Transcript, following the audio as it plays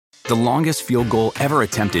The longest field goal ever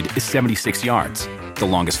attempted is 76 yards. The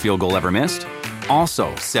longest field goal ever missed?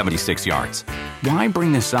 Also 76 yards. Why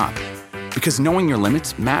bring this up? Because knowing your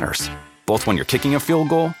limits matters, both when you're kicking a field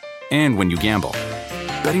goal and when you gamble.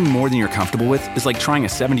 Betting more than you're comfortable with is like trying a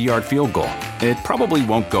 70-yard field goal. It probably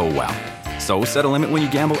won't go well. So set a limit when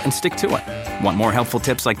you gamble and stick to it. Want more helpful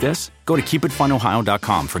tips like this? Go to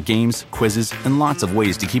keepitfunohio.com for games, quizzes, and lots of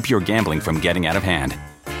ways to keep your gambling from getting out of hand.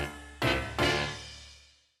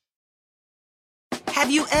 Have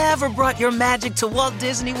you ever brought your magic to Walt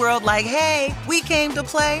Disney World like, hey, we came to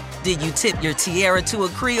play? Did you tip your tiara to a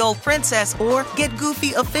Creole princess or get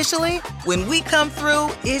goofy officially? When we come through,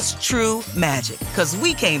 it's true magic, because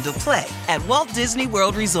we came to play at Walt Disney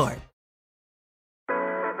World Resort.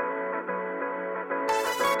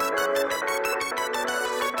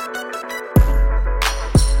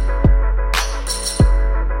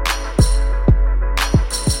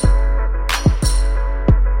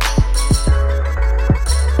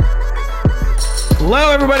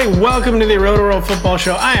 Hello, everybody. Welcome to the Roto Football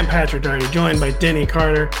Show. I am Patrick Daugherty, joined by Denny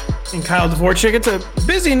Carter and Kyle Dvorak. It's a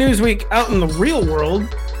busy news week out in the real world.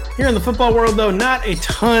 Here in the football world, though, not a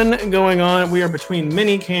ton going on. We are between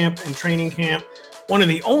mini camp and training camp, one of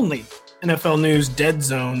the only NFL news dead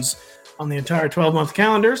zones on the entire 12-month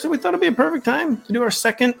calendar. So we thought it'd be a perfect time to do our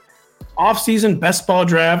second off-season best ball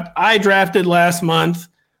draft. I drafted last month.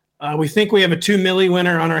 We think we have a $2 million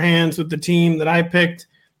winner on our hands with the team that I picked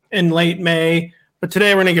in late May. But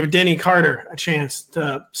today we're going to give Denny Carter a chance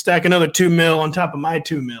to stack another $2 million on top of my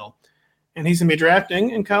 $2 million. And he's going to be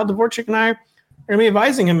drafting, and Kyle Dvorak and I are going to be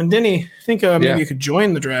advising him. And Denny, I think maybe you could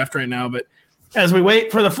join the draft right now. But as we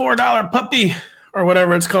wait for the $4 puppy or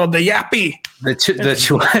whatever it's called, the Yappy.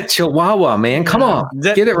 The Chihuahua, man. Come on.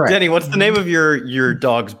 Get it right. Denny, what's the name of your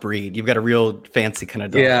dog's breed? You've got a real fancy kind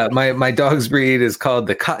of dog. Yeah, my dog's breed is called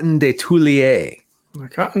the Cotton de Toulier. The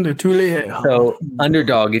Cotton de Toulier. So,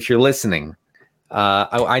 Underdog, if you're listening,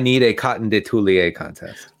 I need a Cotton de Toulier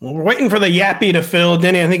contest. Well, we're waiting for the Yappy to fill.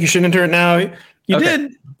 Denny, I think you should enter it now.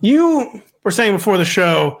 You were saying before the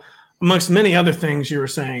show, amongst many other things you were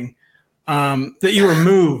saying, that you were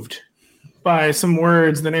moved by some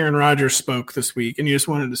words that Aaron Rodgers spoke this week, and you just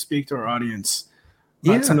wanted to speak to our audience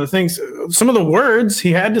about some of the words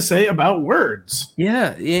he had to say about words.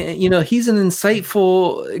 Yeah, he's an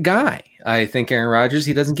insightful guy. I think Aaron Rodgers,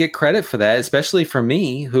 he doesn't get credit for that, especially for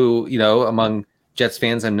me, who, among Jets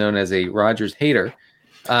fans, I'm known as a Rodgers hater.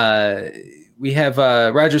 We have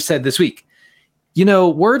Rodgers said this week,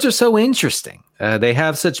 words are so interesting. They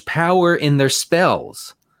have such power in their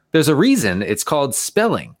spells. There's a reason it's called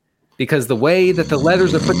spelling, because the way that the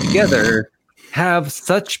letters are put together have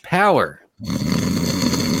such power.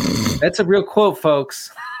 That's a real quote,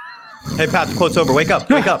 folks. Hey, Pat, the quote's over. Wake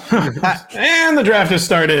up. And the draft has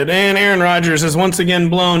started, and Aaron Rodgers has once again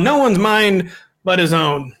blown no one's mind but his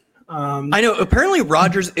own. I know. Apparently,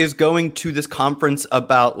 Rodgers is going to this conference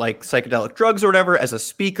about psychedelic drugs or whatever as a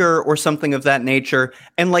speaker or something of that nature.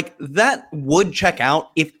 And that would check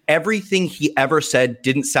out if everything he ever said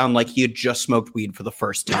didn't sound like he had just smoked weed for the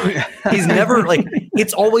first time. He's never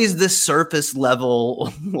it's always this surface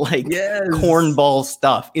level, cornball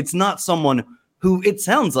stuff. It's not someone who it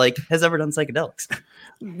sounds like has ever done psychedelics.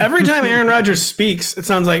 Every time Aaron Rodgers speaks, it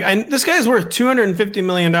sounds like this guy's worth $250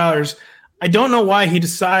 million. I don't know why he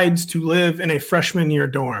decides to live in a freshman year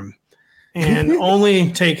dorm and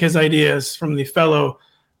only take his ideas from the fellow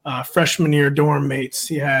freshman year dorm mates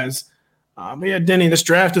he has. But yeah, Denny, this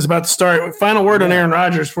draft is about to start. Final word on Aaron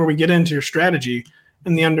Rodgers before we get into your strategy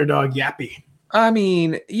and the Underdog Yappy. I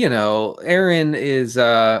mean, Aaron is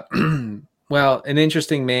an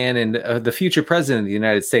interesting man and the future president of the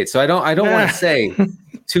United States. So I don't want to say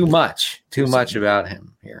too much about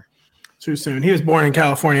him here. Too soon. He was born in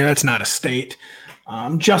California. That's not a state.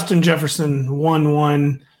 Justin Jefferson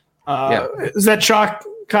 1-1. Is that chalk,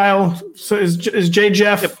 Kyle? So is J.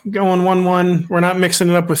 Jeff going 1-1? We're not mixing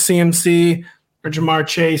it up with CMC or Jamar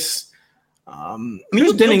Chase.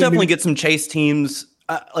 You'll definitely get some Chase teams.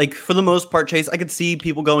 For the most part, Chase, I could see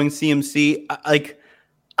people going CMC.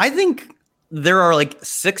 I think there are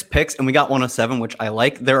 6 picks, and we got 107, which I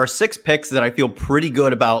like. There are 6 picks that I feel pretty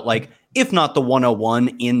good about, if not the 101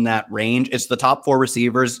 in that range. It's the top 4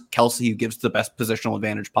 receivers, Kelsey, who gives the best positional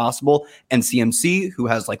advantage possible, and CMC, who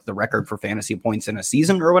has the record for fantasy points in a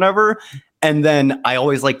season or whatever. And then I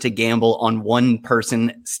always like to gamble on one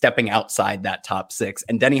person stepping outside that top 6,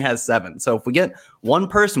 and Denny has 7. So if we get one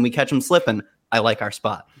person, we catch him slipping, I like our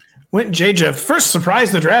spot. Went JJ first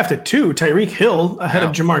surprised the draft at 2, Tyreek Hill ahead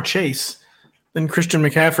of Jamar Chase. Then Christian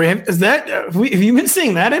McCaffrey. Is that have you been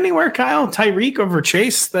seeing that anywhere, Kyle? Tyreek over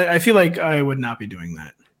Chase? I feel like I would not be doing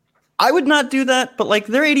that. I would not do that, but like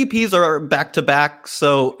their ADPs are back to back,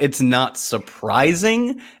 so it's not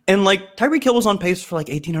surprising. And like Tyreek Hill was on pace for like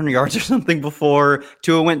 1,800 yards or something before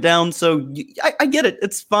Tua went down, so I get it.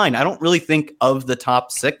 It's fine. I don't really think of the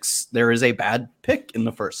top 6 there is a bad pick in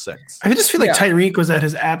the first 6. I just feel like Tyreek was at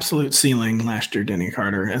his absolute ceiling last year, Denny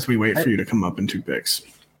Carter. As we wait for you to come up in 2 picks.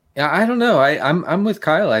 Yeah, I don't know. I'm with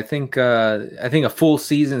Kyle. I think a full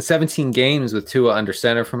season, 17 games with Tua under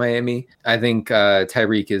center for Miami. I think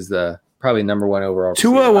Tyreek is the probably number 1 overall.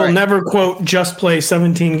 Tua will never quote just play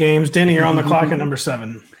 17 games. Denny, you're on the clock at number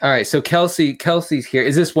 7. All right, so Kelsey's here.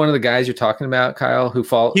 Is this one of the guys you're talking about, Kyle?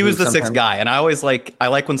 He was the 6th guy, and I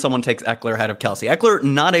like when someone takes Eckler ahead of Kelsey. Eckler,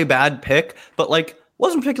 not a bad pick, but like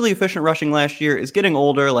wasn't particularly efficient rushing last year. Is getting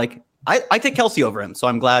older. Like I take Kelsey over him, so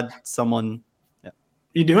I'm glad someone.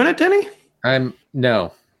 You doing it, Denny?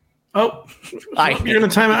 No. Oh, you're gonna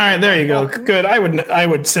time it. All right, there you go. Good. I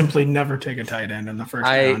would simply never take a tight end in the first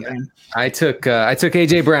round. I took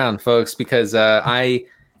AJ Brown, folks, because I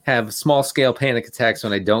have small scale panic attacks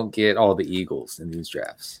when I don't get all the Eagles in these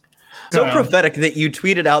drafts. So prophetic that you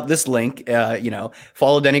tweeted out this link.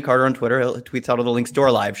 Follow Denny Carter on Twitter. He tweets out all the links to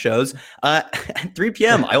our live shows. At 3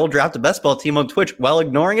 p.m., I will draft a best ball team on Twitch while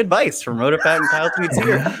ignoring advice from RotoPat and Kyle tweets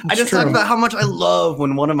here. I just talked about how much I love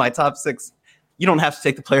when one of my top 6. You don't have to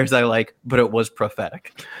take the players I like, but it was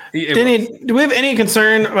prophetic. Denny, do we have any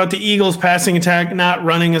concern about the Eagles' passing attack not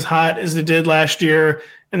running as hot as it did last year,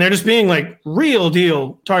 and they're just being like real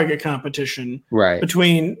deal target competition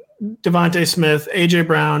between Devontae Smith, AJ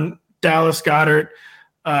Brown, Dallas Goedert,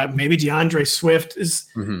 maybe DeAndre Swift? Is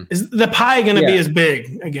the pie going to be as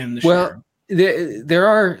big again this year? There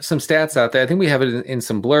are some stats out there. I think we have it in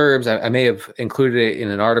some blurbs. I may have included it in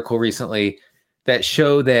an article recently that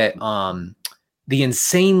show that the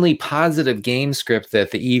insanely positive game script that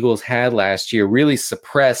the Eagles had last year really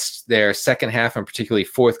suppressed their second half and particularly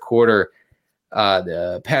fourth quarter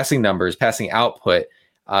the passing numbers, passing output,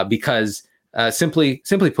 because simply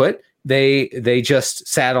put, they just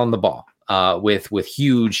sat on the ball with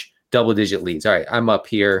huge double-digit leads. All right, I'm up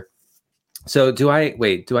here. So do I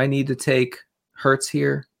need to take Hurts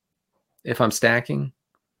here if I'm stacking?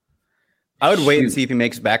 I would wait and see if he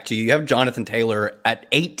makes it back to you. You have Jonathan Taylor at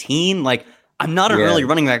 18. Like, I'm not an early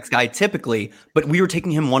running backs guy typically, but we were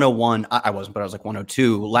taking him 101. I wasn't, but I was like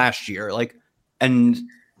 102 last year. Like, and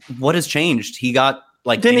what has changed? He got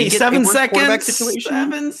like 7 seconds.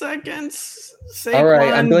 7 seconds. Saquon, all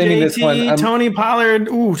right, I'm blaming this one. Tony Pollard.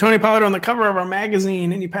 Tony Pollard on the cover of our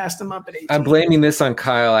magazine, and you passed him up at 18. I'm blaming this on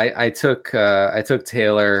Kyle. I took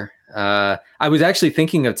Taylor. I was actually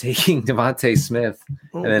thinking of taking Devontae Smith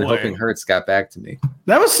and then hoping Hurts got back to me.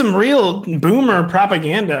 That was some real boomer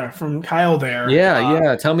propaganda from Kyle there.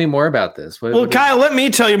 Yeah. Tell me more about this. Kyle, let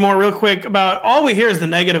me tell you more real quick about all we hear is the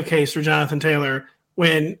negative case for Jonathan Taylor.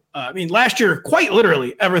 When last year, quite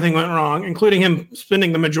literally, everything went wrong, including him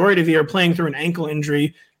spending the majority of the year playing through an ankle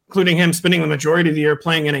injury, including him spending the majority of the year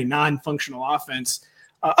playing in a non-functional offense.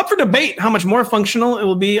 Up for debate how much more functional it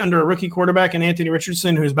will be under a rookie quarterback in Anthony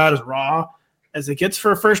Richardson, who's about as raw as it gets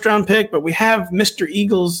for a first-round pick. But we have Mr.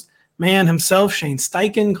 Eagles man himself, Shane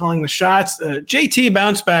Steichen, calling the shots. JT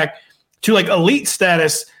bounced back to like elite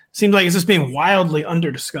status. Seems like it's just being wildly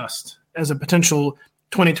under-discussed as a potential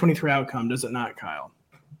 2023 outcome, does it not, Kyle?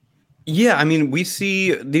 Yeah, I mean, we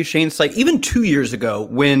see the Shane Steichen even 2 years ago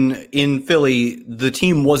when in Philly, the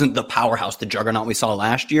team wasn't the powerhouse, the juggernaut we saw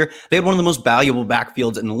last year. They had one of the most valuable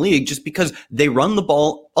backfields in the league just because they run the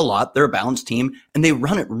ball a lot. They're a balanced team, and they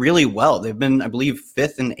run it really well. They've been, I believe,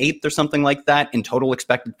 5th and 8th or something like that in total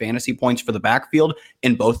expected fantasy points for the backfield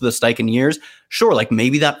in both of the Steichen years. Sure, like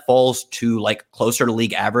maybe that falls to like closer to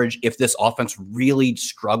league average if this offense really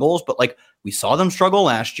struggles, but like we saw them struggle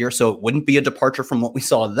last year, so it wouldn't be a departure from what we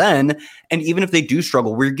saw then. And even if they do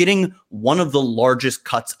struggle, we're getting one of the largest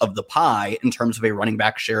cuts of the pie in terms of a running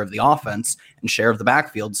back share of the offense and share of the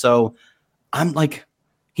backfield. So I'm like,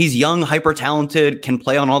 he's young, hyper talented, can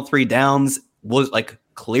play on all 3 downs,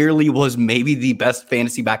 clearly was maybe the best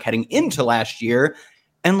fantasy back heading into last year.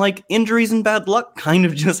 And like injuries and bad luck kind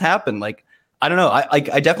of just happened. Like, I don't know. I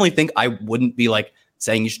definitely think I wouldn't be like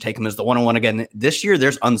saying you should take him as the 101 again this year.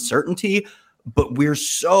 There's uncertainty, but we're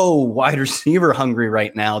so wide receiver hungry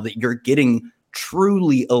right now that you're getting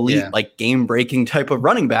truly elite, like game breaking type of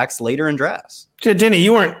running backs later in drafts. Denny,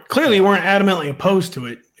 you weren't adamantly opposed to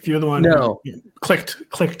it. If you're the one who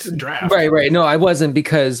clicked draft. Right. No, I wasn't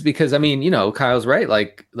because I mean, Kyle's right.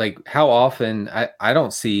 Like how often I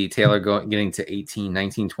don't see Taylor getting to 18,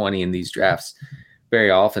 19, 20 in these drafts very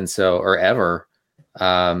often. So, or ever.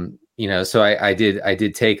 so I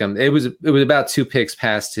did take him. It was about 2 picks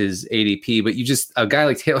past his ADP, but a guy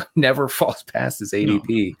like Taylor never falls past his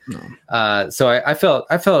ADP. No. So I felt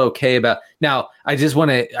okay about. Now I just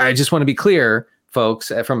want to be clear,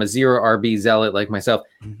 folks, from a zero RB zealot like myself,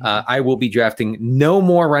 I will be drafting no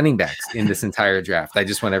more running backs in this entire draft. I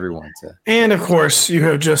just want everyone to. And of course, you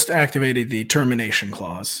have just activated the termination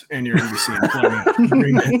clause in your NBC employment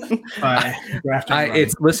agreement by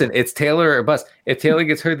drafting. It's Taylor or bust. If Taylor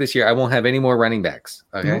gets hurt this year, I won't have any more running backs.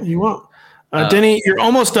 Okay, no, you won't. Denny, you're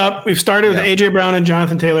almost up. We've started with AJ Brown and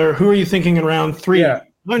Jonathan Taylor. Who are you thinking in round 3? Yeah.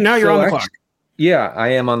 Oh, now you're on the clock. Yeah, I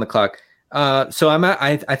am on the clock. So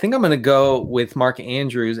I think I'm going to go with Mark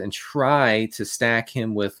Andrews and try to stack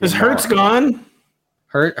him with. Is Hurts gone?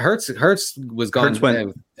 Hurts was gone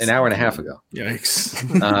an hour and a half ago. Yikes.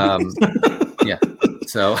 Yeah.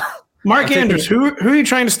 So Mark Andrews, who are you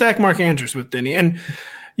trying to stack Mark Andrews with, Denny? And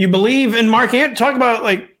you believe in Mark Andrews? Talk about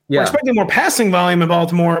we're expecting more passing volume in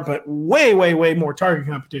Baltimore, but way, way, way more target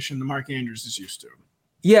competition than Mark Andrews is used to.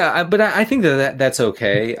 Yeah, but I think that's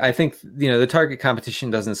okay. I think the target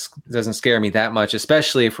competition doesn't scare me that much,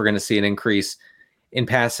 especially if we're going to see an increase in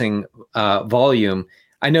passing volume.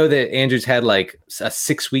 I know that Andrews had like a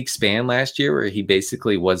 6-week span last year where he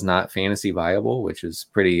basically was not fantasy viable, which is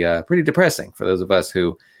pretty depressing for those of us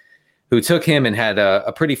who took him and had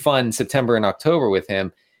a pretty fun September and October with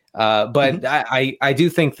him. But I do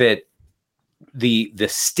think that the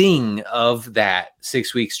sting of that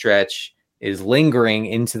 6-week stretch is lingering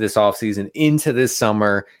into this offseason, into this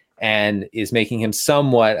summer, and is making him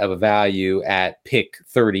somewhat of a value at pick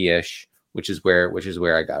 30-ish, which is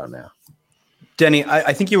where I got him now. Denny,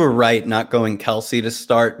 I think you were right not going Kelsey to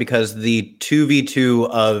start, because the 2v2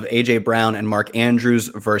 of AJ Brown and Mark Andrews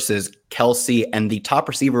versus Kelsey, and the top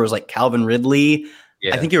receiver was like Calvin Ridley.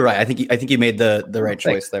 Yeah. I think you're right. I think you made the right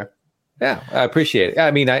choice there. Yeah, I appreciate it.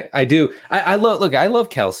 I mean, I do. I love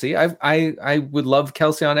Kelsey. I would love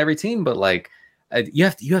Kelsey on every team, but you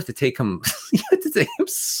have to take him. You have to take him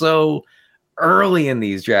so early in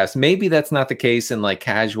these drafts. Maybe that's not the case in more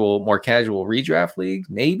casual redraft leagues.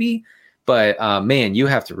 Maybe, but man, you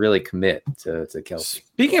have to really commit to Kelsey.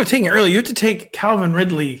 Speaking of taking early, you have to take Calvin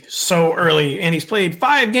Ridley so early, and he's played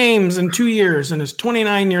 5 games in 2 years and is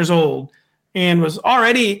 29 years old, and was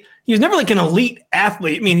already. He's never like an elite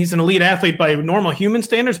athlete. I mean, he's an elite athlete by normal human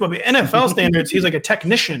standards, but by NFL standards, he's like a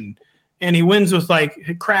technician, and he wins with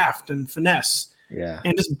like craft and finesse. Yeah.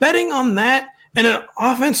 And just betting on that and an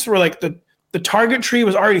offense where like the target tree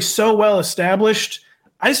was already so well established.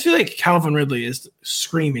 I just feel like Calvin Ridley is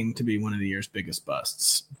screaming to be one of the year's biggest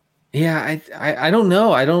busts. Yeah. I don't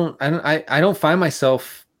know. I don't find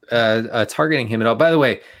myself targeting him at all. By the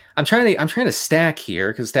way, I'm trying to stack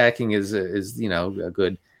here, because stacking is a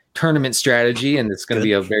good tournament strategy, and it's going to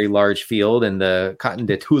be a very large field in the Cotton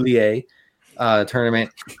de Toulier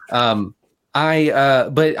tournament. But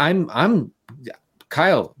I'm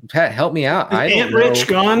Kyle, Pat, help me out. Ant Rich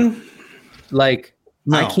gone? No.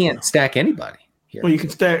 I can't stack anybody here. Well, you can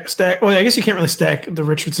stack. Well, I guess you can't really stack the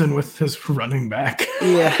Richardson with his running back.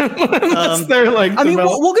 Yeah.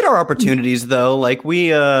 We'll get our opportunities though.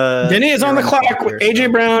 Denny is on the clock with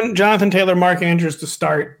AJ Brown, Jonathan Taylor, Mark Andrews to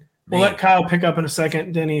start. We'll let Kyle pick up in a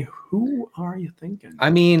second. Denny, who are you thinking? I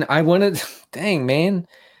mean, I wanted to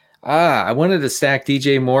stack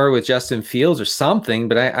DJ Moore with Justin Fields or something,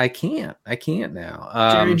 but I can't. I can't now.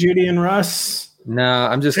 Jerry, Judy, and Russ. No,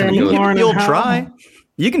 I'm just going to go. You'll try.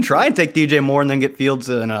 You can try and take DJ Moore and then get Fields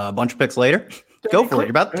and a bunch of picks later. Go for it.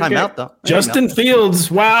 You're about to time out, though. Justin Fields.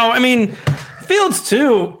 Wow. I mean, Fields,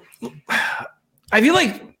 too. I feel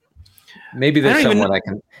like maybe there's someone I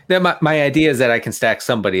can. My idea is that I can stack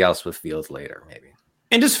somebody else with Fields later, maybe.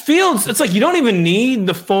 And just Fields, it's like you don't even need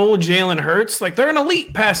the full Jalen Hurts. Like, they're an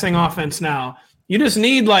elite passing offense now. You just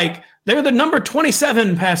need, they're the number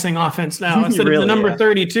 27 passing offense now instead of the number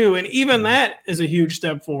 32. And even that is a huge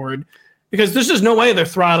step forward, because there's just no way they're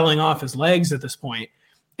throttling off his legs at this point.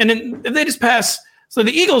 And then if they just pass. So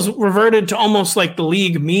the Eagles reverted to almost like the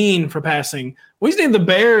league mean for passing. We just need the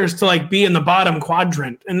Bears to be in the bottom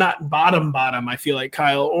quadrant and not bottom, I feel like,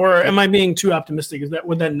 Kyle. Or am I being too optimistic?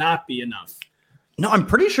 Would that not be enough? No, I'm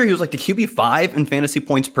pretty sure he was like the QB5 in fantasy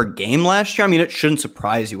points per game last year. I mean, it shouldn't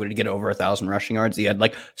surprise you when he get over 1,000 rushing yards. He had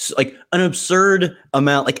like an absurd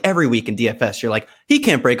amount, every week in DFS. You're like, he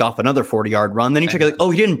can't break off another 40-yard run. Then you check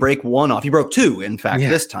he didn't break one off. He broke 2, in fact,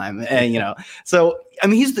 this time. And, so, I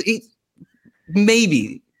mean,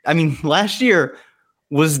 last year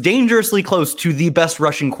was dangerously close to the best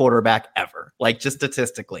rushing quarterback ever, just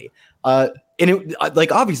statistically. And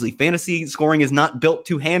obviously fantasy scoring is not built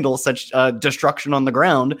to handle such destruction on the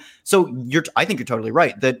ground. So I think you're totally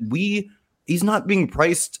right that we he's not being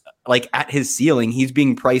priced like at his ceiling. He's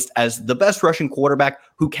being priced as the best rushing quarterback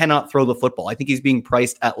who cannot throw the football. I think he's being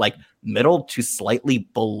priced at like middle to slightly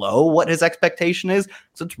below what his expectation is.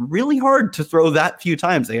 So it's really hard to throw that few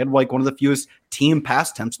times. They had like one of the fewest team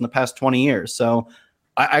pass attempts in the past 20 years. So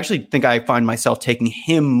I actually think I find myself taking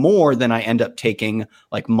him more than I end up taking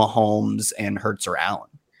like Mahomes and Hurts or Allen.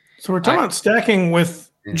 So we're talking about stacking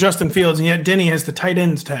with Justin Fields, and yet Denny has the tight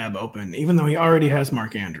ends tab open, even though he already has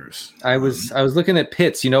Mark Andrews. I was looking at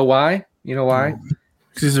Pitts. You know why? Because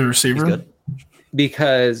he's a receiver. He's good.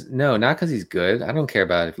 Because not because he's good. I don't care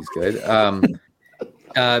about if he's good.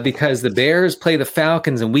 Because the Bears play the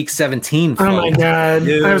Falcons in Week 17. Folks. Oh my God!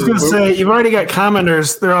 Dude, I was going to say you've already got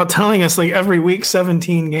commenters. They're all telling us like every Week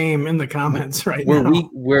 17 game in the comments right now.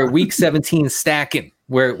 We're Week 17 stacking.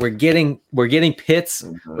 We're getting Pitts.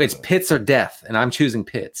 It's Pitts or death, and I'm choosing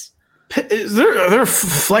Pitts. Are there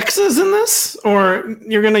flexes in this, or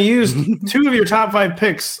you're going to use 2 of your top 5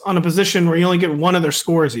 picks on a position where you only get one of their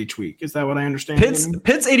scores each week? Is that what I understand? Pitts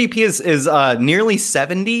ADP is nearly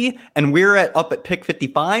 70, and we're up at pick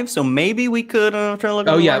 55. So maybe we could try to look.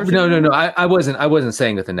 Oh yeah, no. I wasn't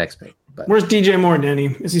saying with the next pick. But. Where's DJ Moore, Denny?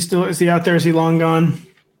 Is he out there? Is he long gone?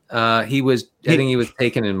 I think he was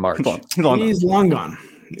taken in March. He's long gone.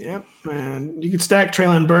 Yep, man. You could stack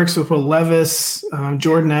Treylon Burks with Will Levis,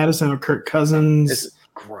 Jordan Addison, or Kirk Cousins. It's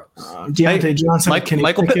gross. Deontay Johnson.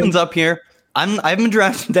 Michael Pittman's up here. I haven't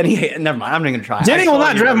drafted Denny. Never mind. I'm not going to try. Denny will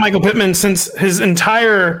not draft Michael Pittman since his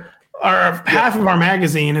entire half of our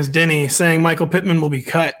magazine is Denny saying Michael Pittman will be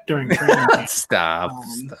cut during training camp. Stop.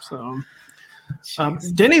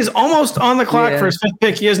 Denny's almost on the clock for his 5th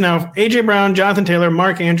pick. He is now AJ Brown, Jonathan Taylor,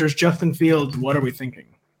 Mark Andrews, Justin Fields. What are we thinking?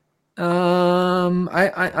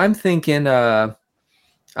 I'm thinking I'm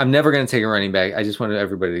never going to take a running back. I just wanted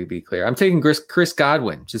everybody to be clear. I'm taking Chris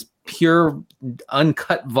Godwin, just pure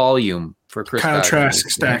uncut volume for Chris Kyle Godwin. Trask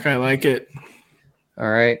stack. I like it. All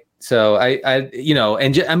right. So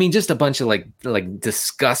just a bunch of like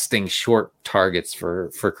disgusting short targets for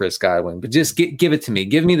Chris Godwin, but just give it to me.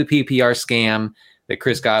 Give me the PPR scam that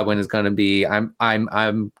Chris Godwin is going to be. I'm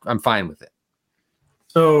fine with it.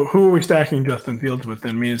 So who are we stacking Justin Fields with?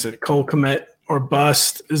 I mean, is it Cole Kmet or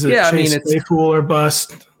bust? Is it Chase Claypool or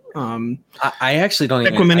bust? I actually don't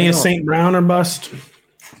even. Equiminius St. Brown or bust?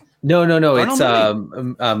 No. It's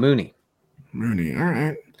Mooney. Mooney. All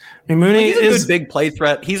right. I mean, Mooney he's a good big play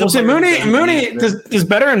threat. Mooney. Does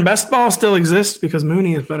better in best ball still exist? Because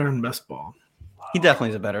Mooney is better in best ball. He definitely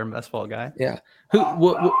is a better best ball guy. Yeah.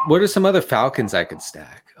 What are some other Falcons I could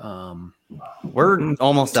stack? We're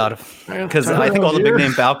almost out of because I think all the big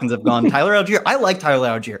name Falcons have gone. Tyler Algier. I like Tyler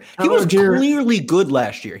Algier. He was clearly good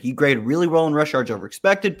last year. He graded really well in rush yards over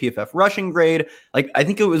expected, PFF rushing grade. Like I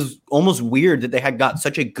think it was almost weird that they had got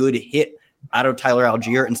such a good hit out of Tyler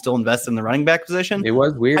Algier and still invest in the running back position. It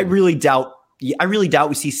was weird. I really doubt we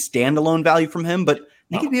see standalone value from him, but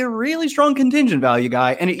he could be a really strong contingent value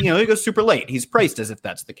guy. And he goes super late. He's priced as if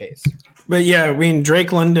that's the case. But yeah, I mean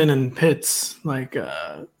Drake London and Pitts. But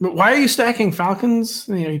why are you stacking Falcons?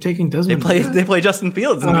 You're taking Desmond. They play Justin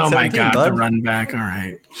Fields. Oh my God, the run back. All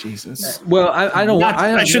right, Jesus. Well,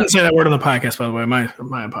 I shouldn't say that word on the podcast. By the way,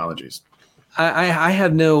 my apologies. I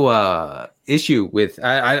have no issue with.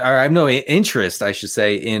 I have no interest, I should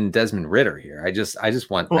say, in Desmond Ridder here. I just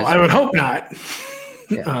want. Well, I would hope not.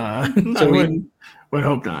 Yeah. Would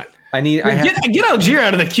hope not. Get Algier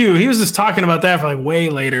out of the queue. He was just talking about that for like way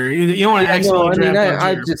later. You don't want to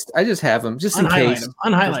I just have him just in case.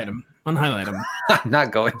 Unhighlight him. I'm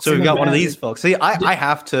not going. So we've got one of these folks. See, I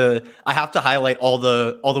have to highlight all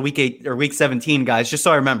the week 8 or week 17 guys just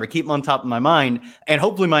so I remember, keep them on top of my mind, and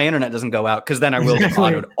hopefully my internet doesn't go out because then I will get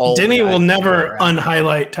autoed all. Denny will never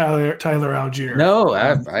unhighlight Tyler Algier. No,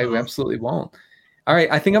 I absolutely won't. All right,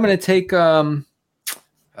 I think I'm going to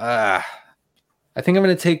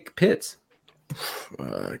take Pitts.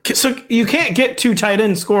 So you can't get 2 tight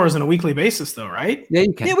end scores on a weekly basis, though, right? Yeah,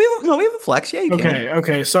 you can. Yeah, we have a flex. Yeah, you can.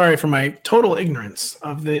 Okay. Sorry for my total ignorance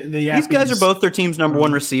of the. These guys are both their team's number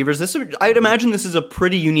 1 receivers. I'd imagine this is a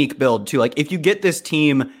pretty unique build too. Like if you get this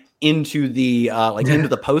team into the into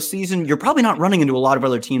the postseason, you're probably not running into a lot of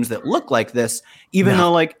other teams that look like this. Even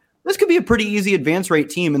though this could be a pretty easy advance rate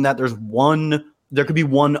team, in that there could be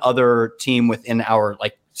one other team within our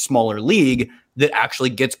smaller league that actually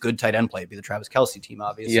gets good tight end play. It'd be the Travis Kelce team,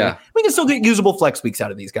 obviously. Yeah. We can still get usable flex weeks out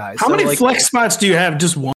of these guys. How many flex spots do you have?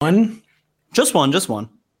 Just one? Just one.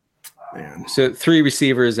 Man. So 3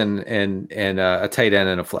 receivers and a tight end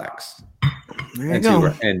and a flex. There you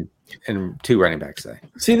go. And 2 running backs.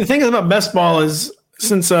 See, the thing about best ball is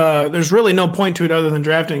since there's really no point to it other than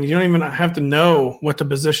drafting, you don't even have to know what the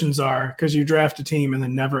positions are because you draft a team and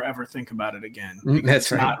then never ever think about it again.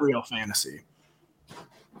 That's not real fantasy.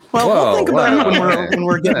 Well, we'll think about it when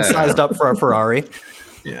we're getting sized up for a Ferrari.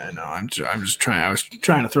 Yeah, no, I'm just trying. I was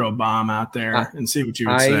trying to throw a bomb out there and see what you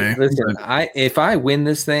would say. Listen, if I win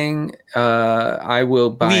this thing, I will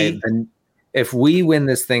buy. If we win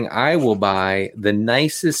this thing, I will buy the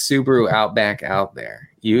nicest Subaru Outback out there.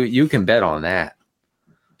 You can bet on that.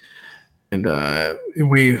 And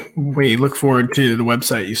we look forward to the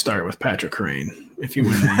website you start with Patrick Crane if you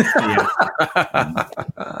win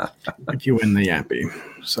if you win the Yappy.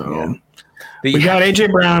 So we got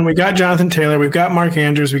AJ Brown, we got Jonathan Taylor, we've got Mark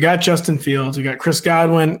Andrews, we got Justin Fields, we got Chris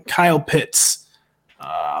Godwin, Kyle Pitts.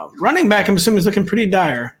 Running back, I'm assuming is looking pretty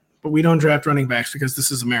dire, but we don't draft running backs because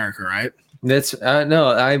this is America, right? That's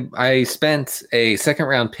no. I spent a second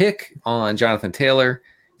round pick on Jonathan Taylor,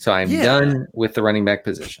 so I'm done with the running back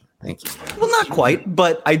position. Thank you. Well, not quite,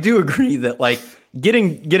 but I do agree that like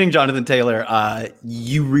getting Jonathan Taylor,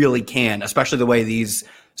 you really can, especially the way these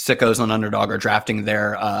sickos on Underdog are drafting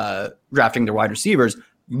their wide receivers.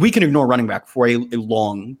 We can ignore running back for a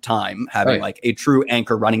long time, having like a true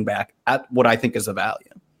anchor running back at what I think is a value.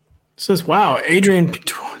 It says, wow,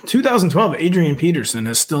 2012 Adrian Peterson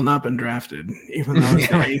has still not been drafted, even though it's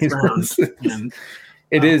the 8th round.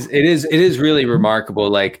 It is really remarkable.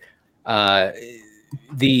 Like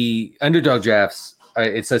the Underdog drafts,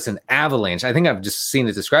 it's just an avalanche. I think I've just seen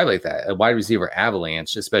it described like that, a wide receiver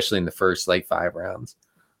avalanche, especially in the first like 5 rounds.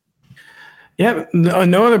 Yeah,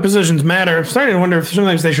 no other positions matter. I'm starting to wonder if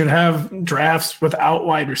sometimes they should have drafts without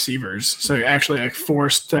wide receivers. So you're actually like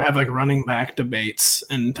forced to have like running back debates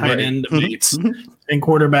and tight end debates and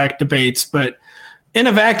quarterback debates. But in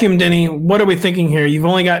a vacuum, Denny, what are we thinking here? You've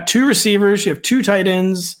only got 2 receivers, you have 2 tight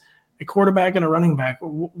ends, a quarterback and a running back.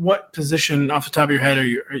 What position off the top of your head are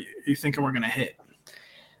you thinking we're going to hit?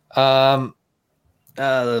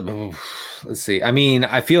 Let's see. I mean,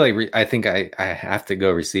 I feel like I think I have to go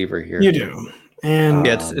receiver here. You do. And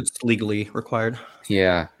it's legally required.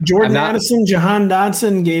 Yeah. Jordan Addison, Jahan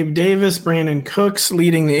Dotson, Gabe Davis, Brandon Cooks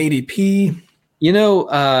leading the ADP. You know,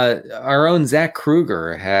 our own Zach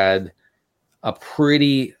Kruger had a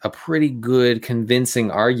pretty good convincing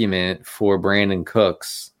argument for Brandon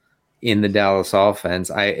Cooks in the Dallas offense.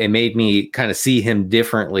 It made me kind of see him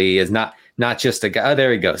differently as not just a guy. Oh,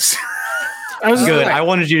 there he goes. Good. I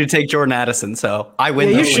wanted you to take Jordan Addison, so I win.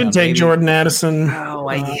 Yeah, you should take Jordan Addison. No,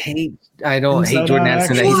 I don't hate Jordan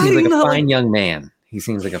Addison. He seems like a fine young man.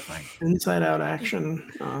 Inside out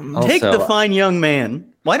action. Take the fine young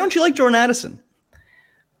man. Why don't you like Jordan Addison?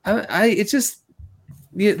 It's just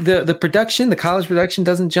the production, the college production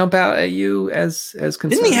doesn't jump out at you as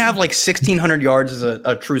concerned. Didn't he have like 1,600 yards as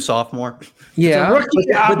a true sophomore? It's Yeah, a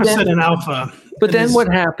rookie opposite an alpha. But then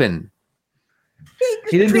what happened?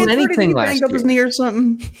 He didn't do anything last year. His knee or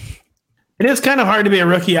something. It is kind of hard to be a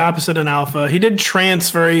rookie opposite an alpha. He did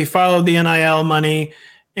transfer. He followed the NIL money.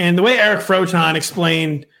 And the way Eric Froton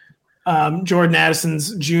explained Jordan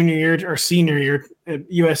Addison's junior year or senior year at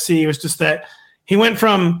USC was just that he went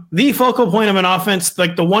from the focal point of an offense,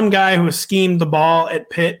 like the one guy who schemed the ball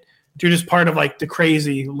at Pitt, to just part of like the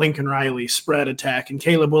crazy Lincoln Riley spread attack. And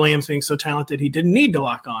Caleb Williams being so talented, he didn't need to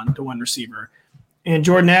lock on to one receiver. And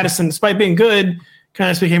Jordan Addison, despite being good,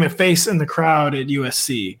 kind of became a face in the crowd at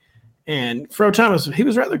USC. And Froton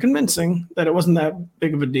was rather convincing that it wasn't that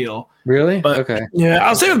big of a deal. Really? But, okay. Yeah,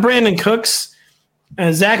 I'll say with Brandon Cooks,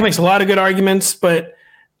 Zach makes a lot of good arguments, but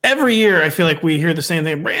every year I feel like we hear the same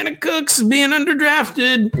thing. Brandon Cooks is being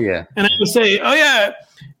underdrafted. Yeah. And I would say, oh, yeah,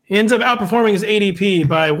 he ends up outperforming his ADP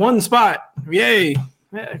by 1 spot. Yay.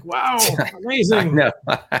 Wow, amazing. No.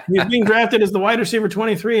 He's being drafted as the wide receiver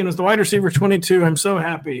 23 and was the wide receiver 22. I'm so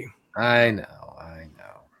happy. I know.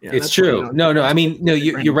 Yeah, it's true. No. I mean, no,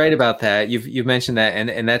 you're right about that. You've mentioned that,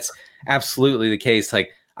 and that's absolutely the case.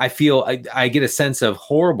 Like, I feel I get a sense of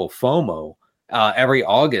horrible FOMO every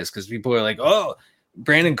August because people are like, "Oh,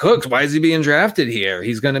 Brandon Cooks, why is he being drafted here?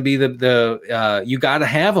 He's going to be the you got to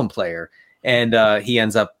have him player." And he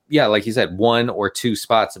ends up, like you said, 1 or 2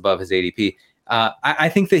 spots above his ADP. I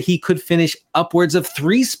think that he could finish upwards of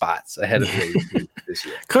 3 spots ahead of ADP this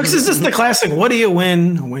year. Cooks is just the classic. What do you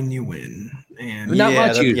win when you win? And not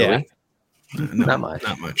much usually. Yeah. Not much.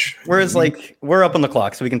 Not much. Whereas, like, we're up on the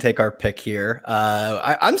clock, so we can take our pick here.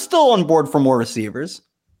 I'm still on board for more receivers.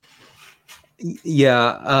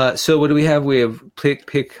 Yeah. So what do we have? We have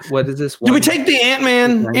pick. What is this? Do we take the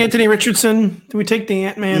Ant-Man, Anthony Richardson? Do we take the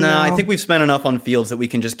Ant-Man? No, now? I think we've spent enough on Fields that we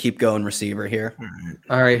can just keep going receiver here.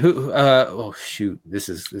 All right. Who? Oh shoot. This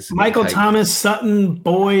is Michael Thomas, Sutton,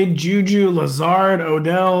 Boyd, Juju, Lazard,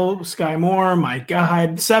 Odell, Sky Moore. My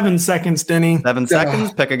God, 7 seconds, Denny. 7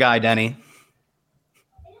 seconds. Pick a guy, Denny.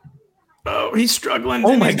 Oh, he's struggling.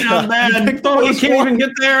 Oh my God, bad. he can't even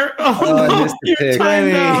get there. Oh no, you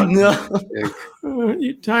timed out. No.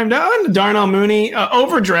 You timed out. And Darnell Mooney,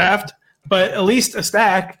 overdraft, but at least a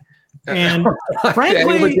stack. And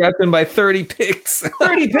frankly, overdrafted him by 30 picks.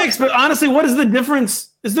 30 picks. But honestly, what is the difference?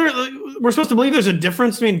 Is there? We're supposed to believe there's a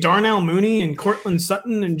difference between Darnell Mooney and Cortland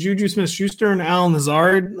Sutton and Juju Smith-Schuster and Alan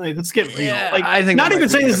Lazard. Like, let's get real. Yeah, like, I think not even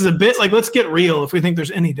saying this is a bit. Like, let's get real. If we think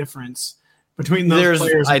there's any difference between those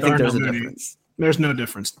players, I think there's a Mooney. difference. There's no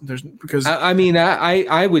difference. There's because I mean,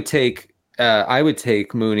 I would take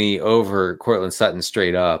Mooney over Cortland Sutton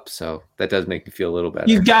straight up. So that does make me feel a little better.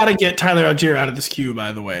 You got to get Tyler Algier out of this queue,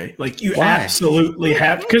 by the way. Like, you absolutely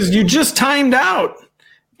have, because you just timed out.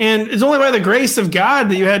 And it's only by the grace of God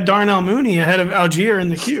that you had Darnell Mooney ahead of Algier in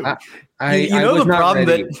the queue. You know the problem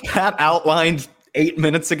that Pat outlined 8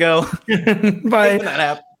 minutes ago?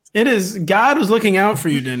 It is God was looking out for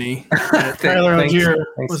you, Denny. Tyler Algier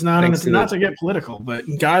was not to get political, but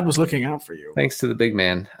God was looking out for you. Thanks to the big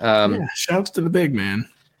man. Shouts to the big man.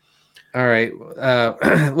 All right.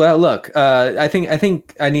 Well, look, I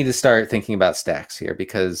think I need to start thinking about stacks here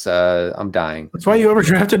because I'm dying. That's why you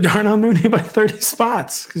overdrafted Darnell Mooney by 30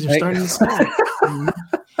 spots, because you're starting to stack.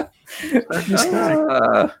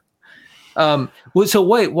 Well, so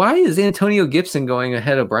wait, why is Antonio Gibson going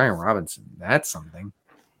ahead of Brian Robinson? That's something.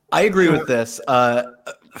 I agree with this.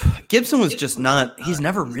 Gibson was just he's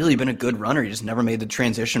never really been a good runner. He just never made the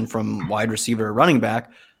transition from wide receiver to running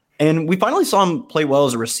back. And we finally saw him play well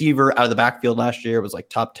as a receiver out of the backfield last year. It was like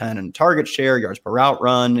top 10 in target share, yards per route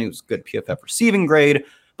run. It was good PFF receiving grade,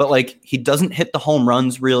 but like he doesn't hit the home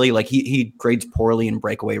runs really. Like he grades poorly in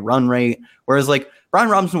breakaway run rate. Whereas like Brian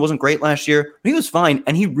Robinson wasn't great last year, but he was fine.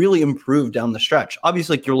 And he really improved down the stretch.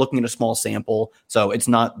 Obviously, like, you're looking at a small sample, so it's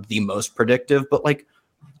not the most predictive, but like,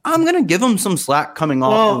 I'm going to give him some slack coming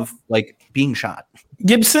off of like being shot.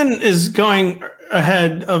 Gibson is going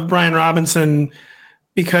ahead of Brian Robinson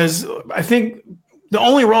because I think the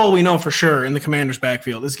only role we know for sure in the Commanders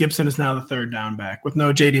backfield is Gibson is now the third down back with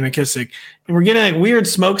no J.D. McKissick. And we're getting like weird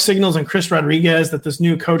smoke signals on Chris Rodriguez that this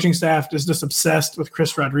new coaching staff is just obsessed with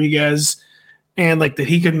Chris Rodriguez and like that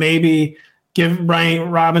he could maybe give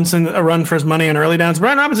Brian Robinson a run for his money on early downs.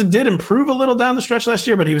 Brian Robinson did improve a little down the stretch last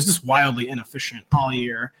year, but he was just wildly inefficient all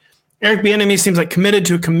year. Eric Bieniemy seems like committed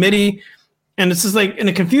to a committee, and this is like in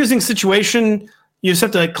a confusing situation. You just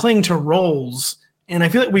have to like cling to roles, and I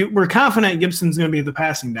feel like we're confident Gibson's going to be the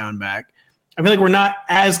passing down back. I feel like we're not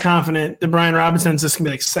as confident that Brian Robinson's just going to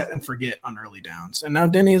be like set and forget on early downs. And now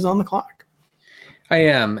Denny is on the clock. I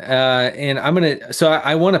am, and I'm gonna. So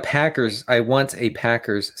I want a Packers. I want a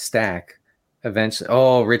Packers stack.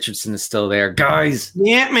 Eventually, Richardson is still there, guys.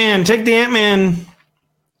 The Ant-Man, take the Ant-Man.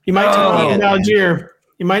 You might time out into Algier.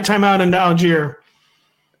 You might time out into Algier.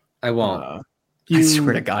 I won't. I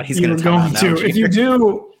swear to God, he's going to time out. If you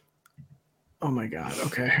do, oh my God.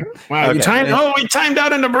 Okay. Wow. Okay. You timed. We timed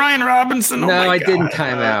out into Brian Robinson. No, I didn't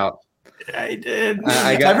time out. I did.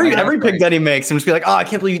 Every pick that he makes, I'm just be like, I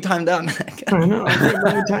can't believe you timed out. I know. I can't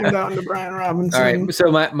believe you timed out into Brian Robinson. All right.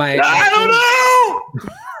 So my I don't know.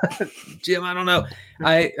 Jim, I don't know.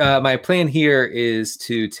 My plan here is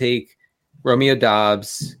to take Romeo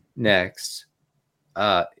Doubs next,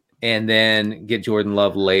 and then get Jordan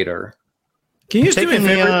Love later. Can you just do me a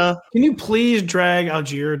favor? Can you please drag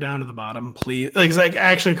Algier down to the bottom, please? Like, it's like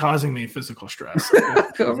actually causing me physical stress.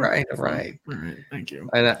 Right. All right. Thank you.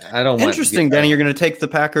 And I don't want. Interesting, Denny. You're going to take the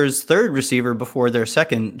Packers' third receiver before their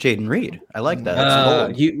second, Jayden Reed. I like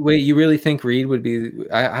that. You really think Reed would be?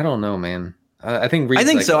 I don't know, man. I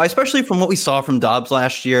think so, especially from what we saw from Doubs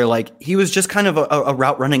last year. Like, he was just kind of a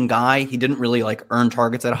route running guy. He didn't really like earn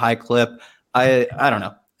targets at a high clip. I don't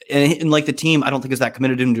know. And like the team, I don't think is that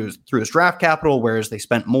committed to him through his draft capital, whereas they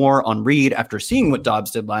spent more on Reed after seeing what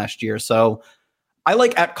Doubs did last year. So I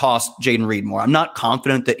like at cost Jayden Reed more. I'm not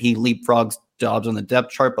confident that he leapfrogs Doubs on the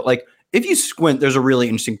depth chart, but like if you squint, there's a really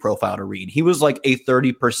interesting profile to read. He was like a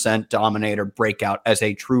 30% dominator breakout as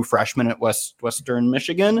a true freshman at Western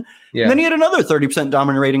Michigan. Yeah. And then he had another 30%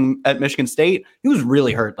 dominator rating at Michigan State. He was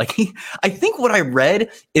really hurt. Like I think what I read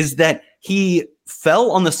is that he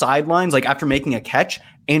fell on the sidelines like after making a catch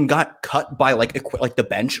and got cut by like the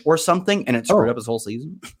bench or something, and it screwed up his whole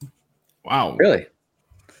season. Wow. Really?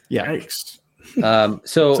 Yeah. Yikes. So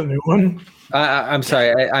It's a new one. I'm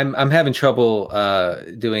sorry. I'm having trouble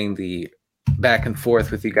doing the back and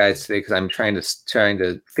forth with you guys today because I'm trying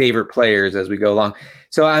to favorite players as we go along.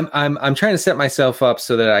 So I'm trying to set myself up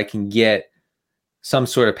so that I can get some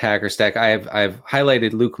sort of Packer stack. I've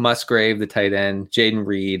highlighted Luke Musgrave, the tight end, Jayden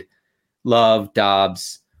Reed, Love,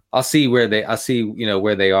 Doubs. I'll see where they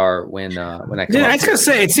are when I come. Yeah, I was gonna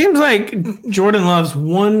say, it seems like Jordan Love's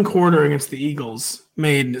one quarter against the Eagles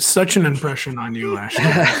made such an impression on you last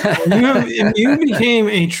year. you became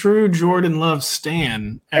a true Jordan Love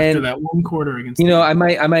stan after that one quarter against. The Eagles.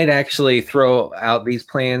 I might actually throw out these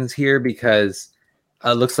plans here because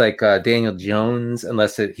it looks like Daniel Jones,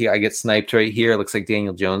 unless I get sniped right here, it looks like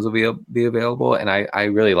Daniel Jones will be available, and I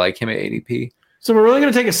really like him at ADP. So we're really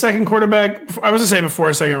going to take a second quarterback. I was going to say before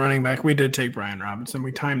a second running back, we did take Brian Robinson.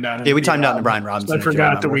 We timed out. Yeah, we timed out the Brian Robinson. I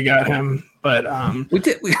forgot that we got him, but we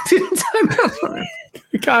didn't time out.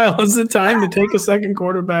 Kyle, is it time to take a second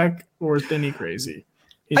quarterback, or is Denny crazy?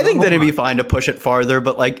 I think that it'd be fine to push it farther,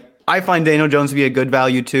 but I find Daniel Jones to be a good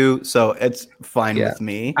value too, so it's fine with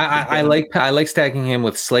me. I like stacking him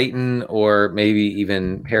with Slayton or maybe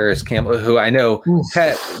even Paris Campbell, who I know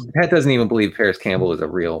Pat doesn't even believe Paris Campbell is a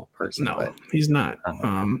real person. No, he's not.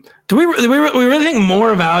 Do we really think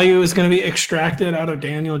more value is going to be extracted out of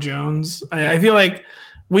Daniel Jones? I feel like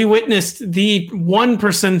we witnessed the 1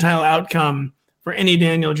 percentile outcome for any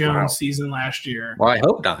Daniel Jones season last year. Well, I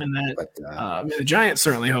hope not. And that the Giants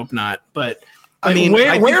certainly hope not, but. I mean,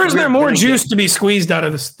 where is there more juice to be squeezed out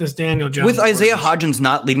of this Daniel Jones? With Isaiah Hodgins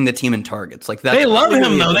not leading the team in targets, like that. They love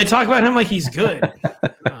him though. They talk about him like he's good.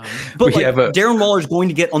 But Darren Waller is going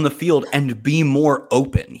to get on the field and be more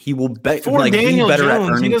open. He will be better Jones, at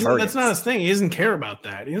earning targets. That's not his thing. He doesn't care about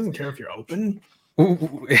that. He doesn't care if you're open.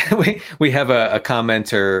 We have a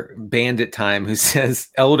commenter, Bandit Time, who says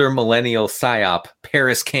elder millennial psyop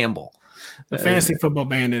Paris Campbell. The fantasy football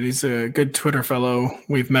bandit. He's a good Twitter fellow.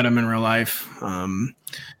 We've met him in real life.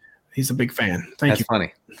 He's a big fan. That's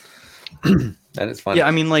funny. That is funny. Yeah,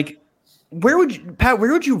 I mean, where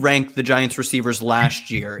would you rank the Giants receivers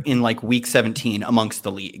last year in week 17 amongst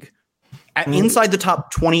the league? Inside the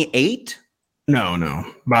top 28?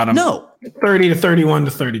 No. Bottom. No. 30 to 31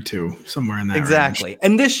 to 32, somewhere in that exactly. range.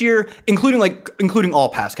 And this year, including all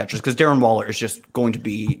pass catchers, because Darren Waller is just going to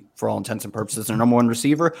be, for all intents and purposes, their number one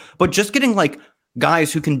receiver. But just getting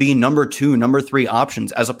guys who can be number 2, number 3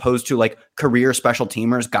 options, as opposed to career special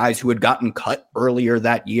teamers, guys who had gotten cut earlier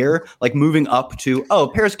that year, moving up to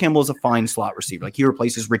Paris Campbell is a fine slot receiver, he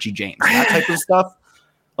replaces Richie James, that type of stuff.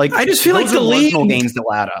 I just feel like the league gains that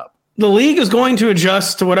add up. The league is going to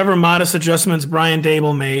adjust to whatever modest adjustments Brian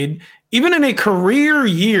Dable made. Even in a career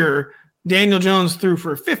year, Daniel Jones threw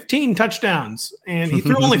for 15 touchdowns, and he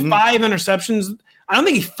threw only 5 interceptions. I don't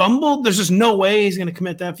think he fumbled. There's just no way he's going to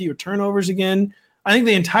commit that few turnovers again. I think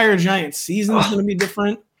the entire Giants season is going to be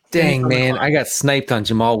different. Dang, man. I got sniped on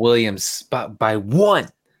Jamal Williams by 1.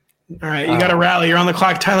 All right, you got to rally. You're on the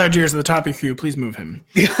clock. Tyler Algiers at the top of your queue. Please move him.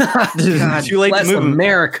 God, too late to move him.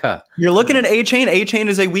 America. You're looking at Achane. Achane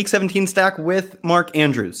is a Week 17 stack with Mark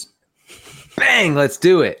Andrews. Bang, let's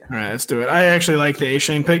do it. All right, let's do it. I actually like the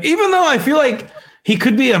Achane pick, even though I feel like he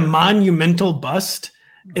could be a monumental bust.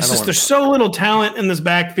 It's just there's so little talent in this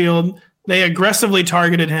backfield. They aggressively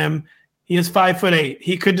targeted him. He is 5'8".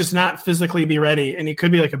 He could just not physically be ready, and he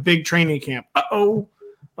could be a big training camp.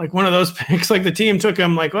 One of those picks, the team took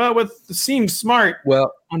him seems smart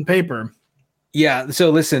on paper. Yeah. So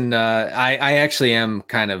listen, I actually am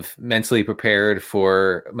kind of mentally prepared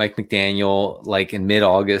for Mike McDaniel, in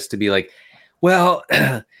mid-August to be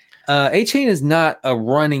Achane is not a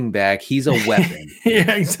running back. He's a weapon.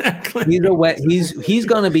 Yeah, exactly. He's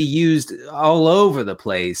going to be used all over the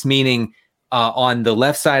place, meaning on the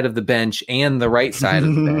left side of the bench and the right side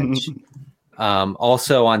of the bench.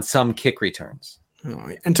 Also on some kick returns.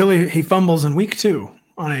 Until he fumbles in week 2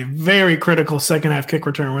 on a very critical second half kick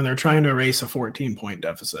return when they're trying to erase a 14-point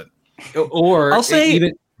deficit. Or I'll say,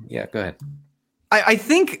 go ahead. I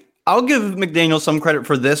think I'll give McDaniel some credit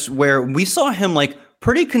for this, where we saw him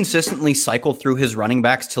pretty consistently cycle through his running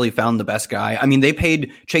backs till he found the best guy. I mean, they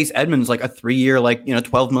paid Chase Edmonds a 3-year,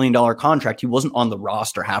 $12 million contract. He wasn't on the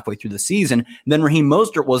roster halfway through the season. Then Raheem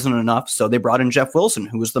Mostert wasn't enough, so they brought in Jeff Wilson,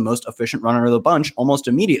 who was the most efficient runner of the bunch almost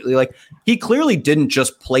immediately. He clearly didn't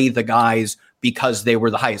just play the guys because they were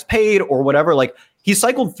the highest paid or whatever. He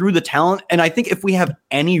cycled through the talent, and I think if we have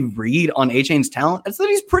any read on Achane's talent, it's that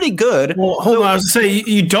he's pretty good. Well, hold on. I was going to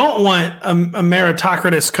say, you don't want a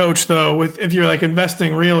meritocratic coach, though, if you're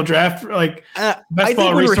investing real draft, I think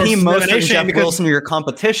when Raheem Mostert and Jeff Wilson are your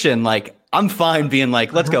competition, I'm fine being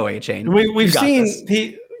let's go, Achane. We've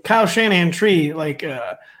seen Kyle Shanahan tree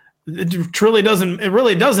It really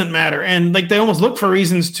doesn't matter. And like they almost look for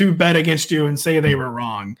reasons to bet against you and say they were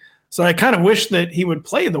wrong. So I kind of wish that he would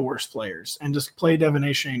play the worst players and just play Devon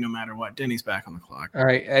Achane no matter what. Denny's back on the clock. All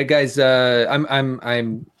right, guys.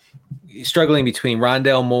 I'm struggling between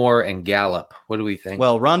Rondale Moore and Gallup. What do we think?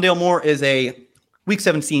 Well, Rondale Moore is a Week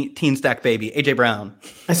 17 stack baby. AJ Brown.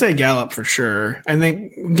 I say Gallup for sure. I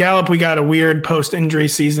think Gallup, we got a weird post-injury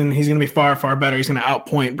season. He's going to be far, far better. He's going to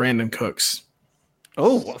outpoint Brandon Cooks.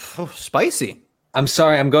 Oh, spicy. I'm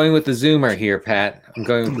sorry. I'm going with the Zoomer here, Pat. I'm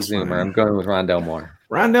going with the Zoomer. I'm going with Rondale Moore.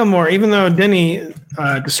 Rondale Moore, even though Denny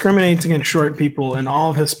discriminates against short people in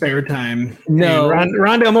all of his spare time. No.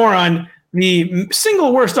 Rondale Moore on the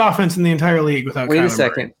single worst offense in the entire league without Wait Kyler a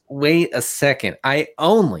second. Murray. Wait a second. I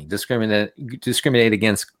only discriminate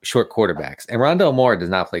against short quarterbacks. And Rondale Moore does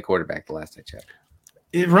not play quarterback the last I checked.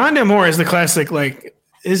 Rondale Moore is the classic, like,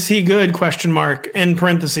 is he good? Question mark in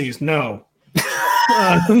parentheses. No.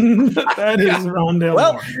 That is Rondale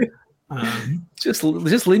Moore. Just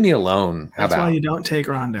leave me alone. That's why you don't take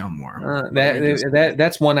Rondale Moore.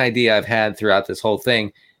 That's one idea I've had throughout this whole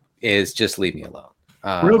thing is just leave me alone.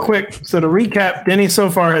 Real quick, so to recap, Denny so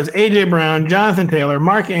far has A.J. Brown, Jonathan Taylor,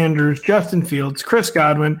 Mark Andrews, Justin Fields, Chris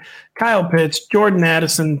Godwin, Kyle Pitts, Jordan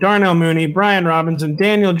Addison, Darnell Mooney, Brian Robinson,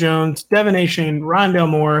 Daniel Jones, Devon Achane, Rondale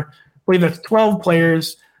Moore. I believe that's 12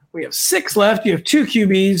 players. We have 6 left. You have 2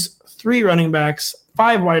 QBs, 3 running backs,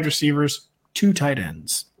 5 wide receivers, 2 tight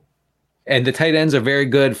ends. And the tight ends are very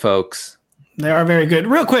good, folks. They are very good.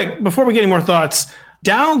 Real quick, before we get any more thoughts,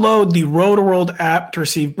 download the Roto-World app to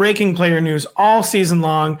receive breaking player news all season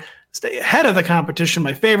long. Stay ahead of the competition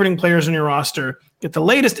by favoriting players on your roster. Get the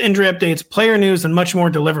latest injury updates, player news, and much more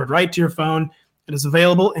delivered right to your phone. It is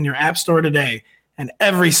available in your app store today. And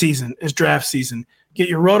every season is draft season. Get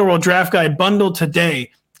your Roto-World Draft Guide bundle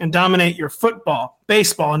today and dominate your football,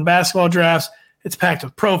 baseball, and basketball drafts. It's packed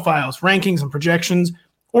with profiles, rankings, and projections.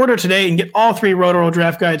 Order today and get all 3 Roto-World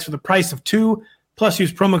Draft Guides for the price of 2. Plus,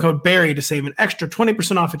 use promo code Barry to save an extra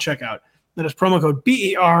 20% off at checkout. That is promo code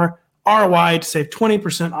BERRY to save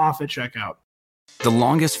 20% off at checkout. The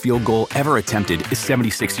longest field goal ever attempted is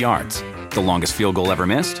 76 yards. The longest field goal ever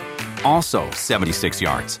missed? Also 76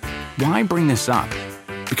 yards. Why bring this up?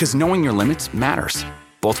 Because knowing your limits matters,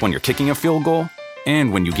 both when you're kicking a field goal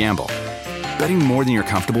and when you gamble. Betting more than you're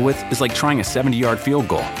comfortable with is like trying a 70-yard field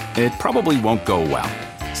goal. It probably won't go well.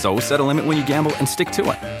 So set a limit when you gamble and stick to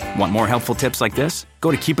it. Want more helpful tips like this?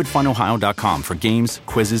 Go to keepitfunohio.com for games,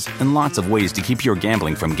 quizzes, and lots of ways to keep your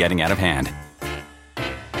gambling from getting out of hand.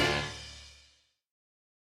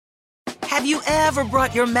 Have you ever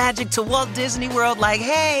brought your magic to Walt Disney World like,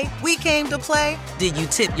 hey, we came to play? Did you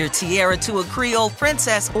tip your tiara to a Creole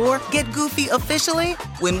princess or get goofy officially?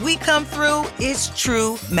 When we come through, it's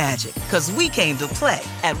true magic, because we came to play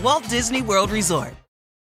at Walt Disney World Resort.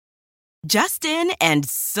 Just in and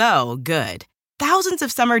so good. Thousands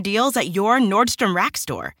of summer deals at your Nordstrom Rack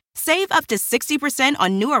store. Save up to 60%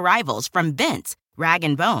 on new arrivals from Vince, Rag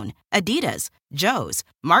 & Bone, Adidas, Joe's,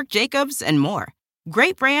 Marc Jacobs, and more.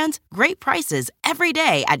 Great brands, great prices every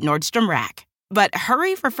day at Nordstrom Rack. But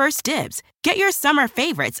hurry for first dibs. Get your summer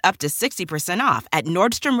favorites up to 60% off at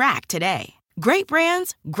Nordstrom Rack today. Great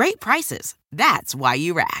brands, great prices. That's why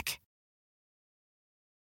you rack.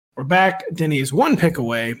 We're back. Denny is 1 pick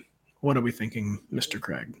away. What are we thinking, Mr.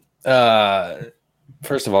 Craig?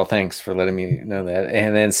 First of all, thanks for letting me know that.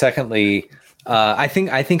 And then secondly, I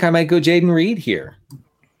think I might go Jayden Reed here.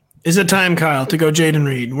 Is it time, Kyle, to go Jayden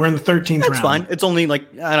Reed? We're in the 13th round. That's fine. It's only like,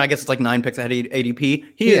 I guess it's like 9 picks ahead of ADP.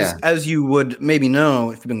 He is, as you would maybe know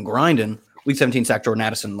if you've been grinding, Week 17 sack Jordan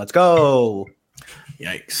Addison. Let's go.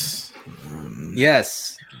 Yikes.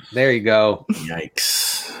 Yes. There you go.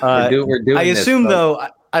 Yikes. We're doing I assume, this, though,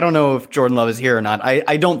 I don't know if Jordan Love is here or not.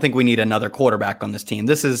 I don't think we need another quarterback on this team.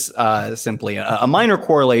 This is simply a minor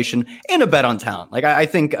correlation and a bet on talent. Like I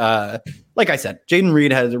think, like I said, Jayden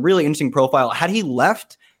Reed has a really interesting profile. Had he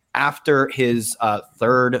left after his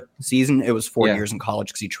 3rd season, it was 4 years in college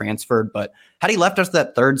because he transferred. But had he left after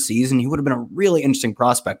that 3rd season, he would have been a really interesting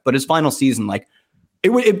prospect. But his final season, like it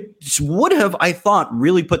would have, I thought,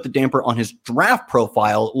 really put the damper on his draft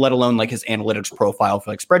profile, let alone like his analytics profile for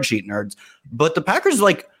like spreadsheet nerds. But the Packers,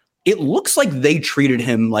 like, it looks like they treated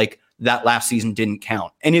him like that last season didn't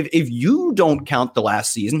count. And if you don't count the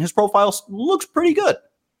last season, his profile looks pretty good.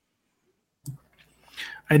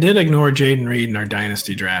 I did ignore Jayden Reed in our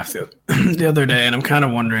dynasty draft the other day, and I'm kind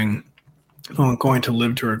of wondering if I'm going to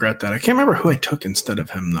live to regret that. I can't remember who I took instead of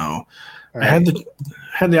him, though. Right. I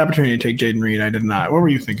had the opportunity to take Jayden Reed. I did not. What were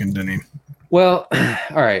you thinking, Denny? Well,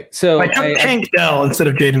 all right. So I took Tank Dell instead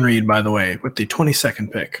of Jayden Reed, by the way, with the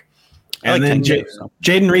 22nd pick. And then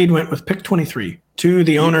Jayden Reed went with pick 23. to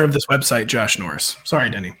the owner of this website, Josh Norris. Sorry,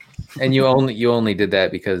 Denny. And you only did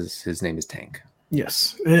that because his name is Tank.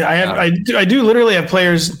 Yes, I do literally have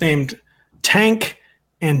players named Tank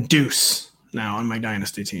and Deuce now on my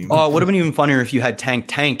dynasty team. Oh, it would have been even funnier if you had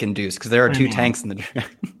Tank, and Deuce, because there are two tanks in the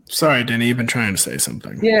draft. Sorry, Denny, you've been trying to say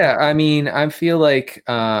something. Yeah, I mean, I feel like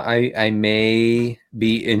I may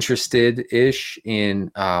be interested-ish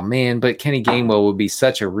in, but Kenny Gainwell would be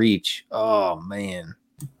such a reach. Oh, man.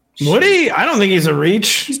 Would he? I don't think he's a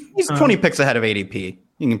reach. He's 20 picks ahead of ADP.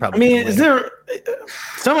 You can probably. Is there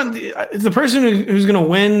someone? Is the person who's going to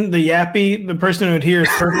win the Yappy the person who adheres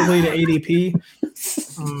perfectly to ADP?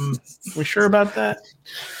 We sure about that?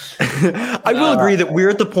 I will agree that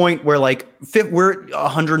we're at the point where we're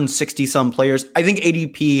 160 some players. I think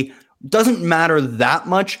ADP doesn't matter that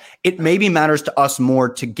much. It maybe matters to us more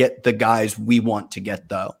to get the guys we want to get,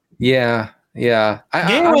 though. Yeah.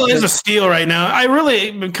 Gainwell is a steal right now. I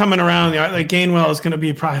really been coming around. Like Gainwell is going to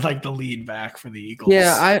be probably like the lead back for the Eagles.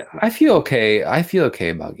 Yeah, I feel okay. I feel okay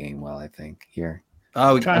about Gainwell, I think, here.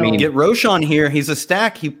 Oh, I mean, get Roschon here. He's a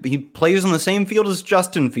stack. He plays on the same field as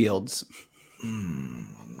Justin Fields.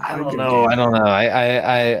 I don't know.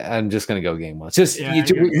 I'm just going to go Gainwell. It's just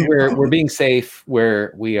we're being safe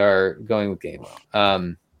where we are going with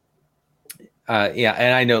Gainwell. And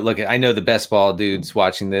I know the best ball dudes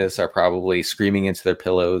watching this are probably screaming into their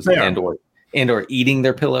pillows and or eating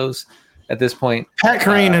their pillows at this point. Pat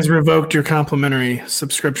Carine has revoked your complimentary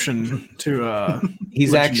subscription to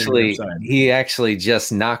he actually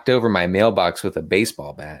just knocked over my mailbox with a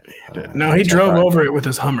baseball bat. No, he drove over it with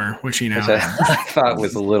his Hummer, which he now I thought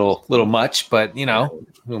was a little much, but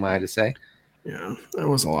who am I to say? Yeah, that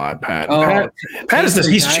was a lot, Pat. Pat is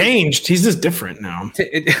he's changed. He's just different now.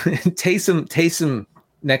 Taysom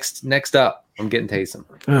next up. I'm getting Taysom.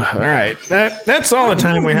 All right. That's all the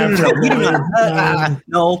time we have.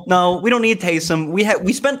 No, we don't need Taysom.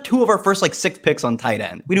 We spent 2 of our first 6 picks on tight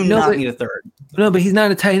end. We do not need a third. No, but he's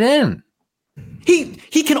not a tight end.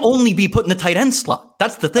 He can only be put in the tight end slot.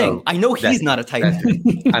 That's the thing. I know he's not a tight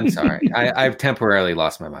end. I'm sorry. I've temporarily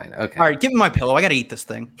lost my mind. Okay. All right, give me my pillow. I got to eat this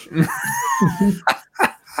thing.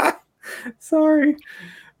 Sorry.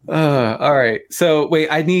 All right. So wait,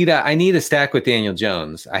 I need a stack with Daniel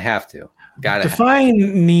Jones. I have to. Gotta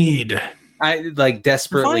define need. I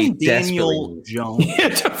desperately. Daniel Jones. Yeah,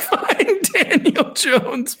 define Daniel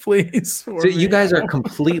Jones, please. So you guys are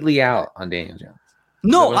completely out on Daniel Jones.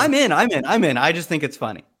 No, I'm in. I just think it's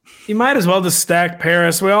funny. You might as well just stack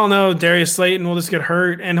Paris. We all know Darius Slayton will just get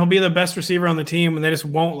hurt, and he'll be the best receiver on the team, and they just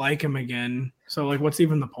won't like him again. So, what's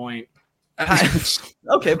even the point?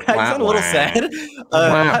 Okay, Pat, you sound a little sad.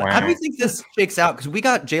 How do we think this shakes out? Because we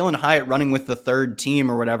got Jalen Hyatt running with the third team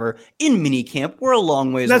or whatever in minicamp. We're a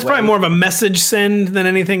long ways away. That's probably more of a message send than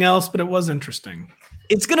anything else, but it was interesting.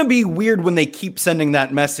 It's going to be weird when they keep sending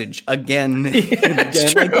that message again.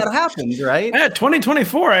 That happens, right? Yeah,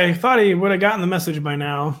 2024. I thought he would have gotten the message by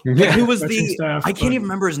now. Yeah. Who was I can't even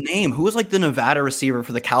remember his name. Who was the Nevada receiver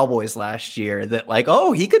for the Cowboys last year that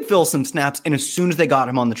he could fill some snaps. And as soon as they got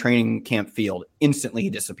him on the training camp field, instantly he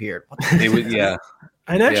disappeared. I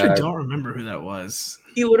actually don't remember who that was.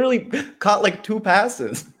 He literally caught 2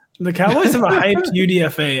 passes. The Cowboys have a hyped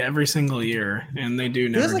UDFA every single year, and they do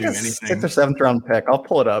never do anything. 6th or 7th round pick. I'll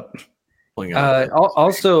pull it up.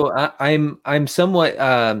 Also, I'm somewhat.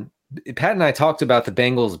 Pat and I talked about the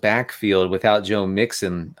Bengals' backfield without Joe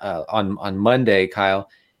Mixon on Monday. Kyle,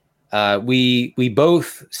 we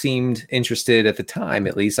both seemed interested at the time,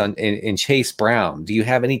 at least in Chase Brown. Do you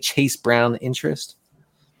have any Chase Brown interest?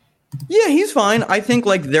 Yeah, he's fine. I think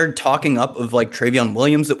they're talking up of Travion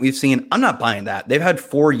Williams that we've seen. I'm not buying that. They've had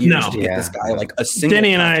 4 years to get this guy a single.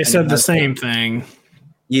 Denny and I said the same thing.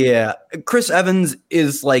 Yeah, Chris Evans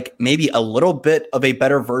is maybe a little bit of a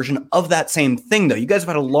better version of that same thing, though. You guys have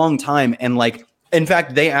had a long time, and in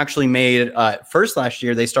fact, they actually made first last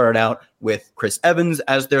year. They started out with Chris Evans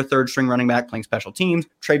as their 3rd string running back, playing special teams.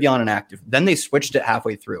 Travion inactive. Then they switched it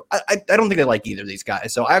halfway through. I don't think they like either of these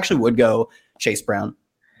guys, so I actually would go Chase Brown.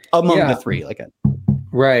 Among the 3,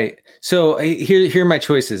 right. So here are my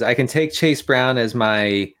choices. I can take Chase Brown as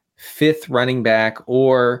my 5th running back,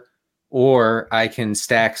 or I can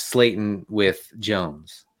stack Slayton with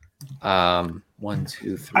Jones. 1,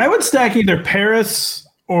 2, 3. I would stack either Paris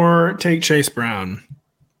or take Chase Brown.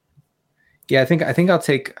 Yeah, I think I'll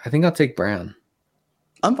take Brown.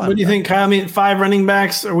 I'm fine. What do you think, Kyle? I mean, 5 running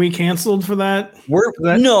backs. Are we canceled for that? We're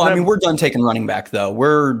done taking running back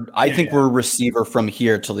though. I think we're receiver from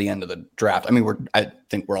here till the end of the draft. I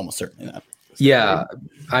think we're almost certainly that. Yeah,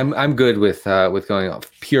 I'm good with going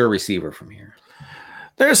off pure receiver from here.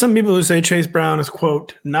 There are some people who say Chase Brown is,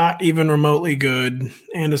 quote, not even remotely good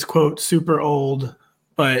and is, quote, super old,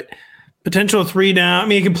 but potential 3-down. I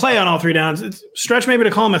mean, he can play on all 3 downs. It's stretch maybe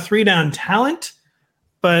to call him a 3-down talent,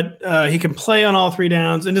 but he can play on all 3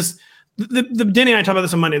 downs. And just the Denny and I talked about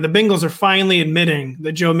this on Monday. The Bengals are finally admitting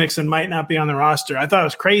that Joe Mixon might not be on the roster. I thought it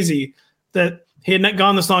was crazy that he had not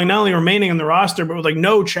gone this long, not only remaining on the roster, but with like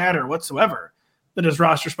no chatter whatsoever that his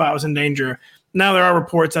roster spot was in danger. Now there are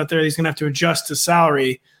reports out there that he's going to have to adjust his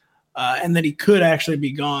salary and that he could actually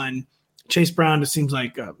be gone. Chase Brown just seems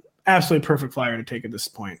like an absolutely perfect flyer to take at this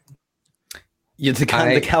point. Yeah, the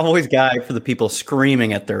Cowboys guy for the people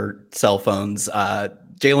screaming at their cell phones,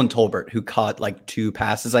 Jalen Tolbert, who caught like 2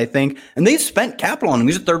 passes, I think, and they spent capital on him.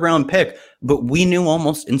 He's a 3rd-round pick, but we knew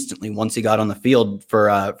almost instantly once he got on the field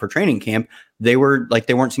for training camp, they weren't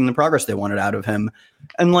seeing the progress they wanted out of him,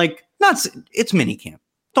 and it's mini camp.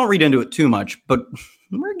 Don't read into it too much, but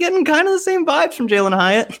we're getting kind of the same vibes from Jalen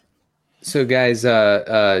Hyatt. So, guys,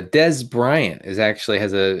 Dez Bryant has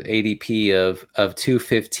a ADP of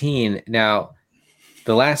 215. Now,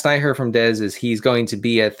 the last I heard from Dez is he's going to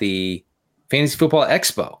be at the Fantasy Football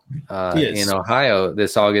Expo in Ohio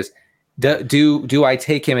this August. Do I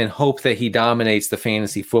take him and hope that he dominates the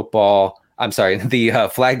fantasy football? I'm sorry, the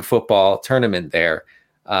flag football tournament there.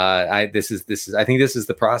 I think this is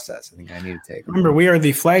the process. I think I need to take. Remember, we are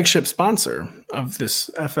the flagship sponsor of this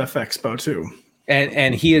FF Expo too.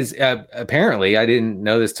 And he is apparently, I didn't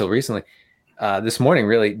know this till recently. This morning,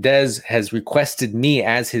 really, Dez has requested me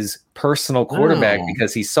as his personal quarterback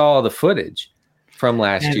because he saw the footage from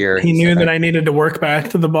last year. He knew that I needed to work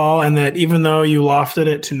back to the ball, and that even though you lofted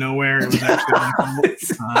it to nowhere, it was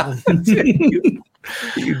actually.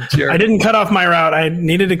 You jerk. I didn't cut off my route. I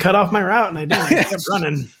needed to cut off my route, and I didn't. I kept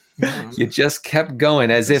running. You just kept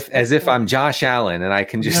going as if I'm Josh Allen and I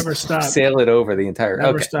can just sail it over the entire.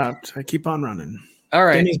 Never stopped. I keep on running. All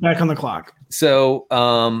right, Denny's back on the clock. So,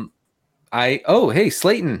 hey,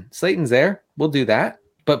 Slayton's there. We'll do that.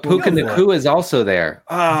 But Puka Nacua is also there.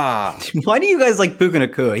 Why do you guys like Puka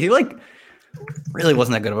Nacua? He really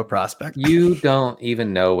wasn't that good of a prospect. You don't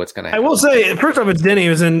even know what's going to happen. I will say, first off, it's Denny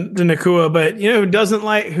was in the Nacua, but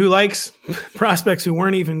who likes prospects who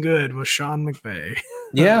weren't even good was Sean McVay.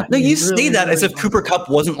 Yeah. No, you say that as if Cooper Kupp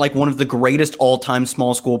wasn't like one of the greatest all-time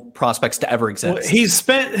small school prospects to ever exist. Well, he's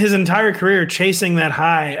spent his entire career chasing that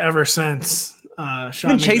high ever since. He's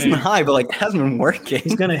been chasing the high, but it hasn't been working.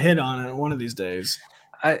 He's going to hit on it one of these days.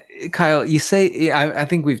 Kyle, you say, I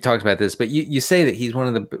think we've talked about this, but you say that he's one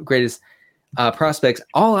of the greatest prospects.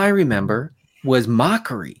 All I remember was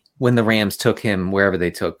mockery when the Rams took him wherever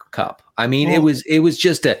they took Kupp. I mean, it was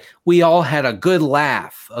just we all had a good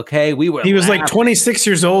laugh. Okay. He was like 26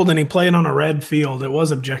 years old and he played on a red field. It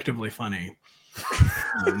was objectively funny.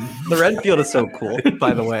 The red field is so cool,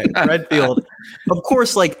 by the way. Red field, of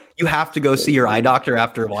course, you have to go see your eye doctor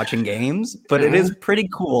after watching games, but it is pretty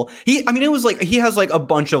cool. It was he has a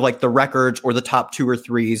bunch of the records or the top 2 or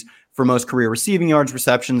 3s for most career receiving yards,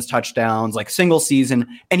 receptions, touchdowns, single season.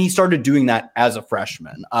 And he started doing that as a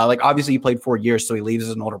freshman. Obviously he played 4 years, so he leaves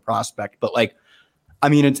as an older prospect, but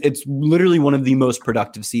it's literally one of the most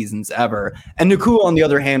productive seasons ever. And Nacua, on the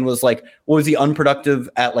other hand, was was he unproductive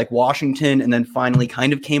at Washington and then finally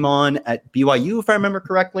kind of came on at BYU, if I remember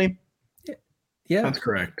correctly? Yeah, that's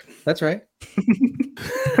correct. That's right.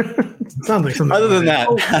 Sounds like something. Other than that,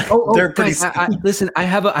 they're pretty. Listen, I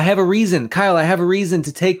have a reason, Kyle. I have a reason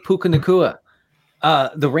to take Puka Nacua.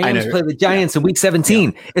 The Rams play the Giants in Week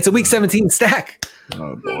 17. Yeah. It's a Week 17 stack.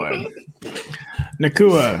 Oh boy,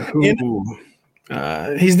 Nacua.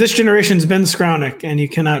 He's this generation's Ben Skowronek, and you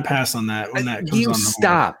cannot pass on that when that comes on the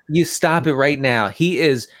board. You stop it right now. He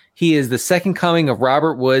is the second coming of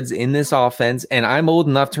Robert Woods in this offense, and I'm old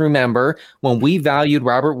enough to remember when we valued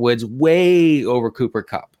Robert Woods way over Cooper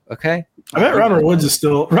Kupp. Okay, I bet Robert Woods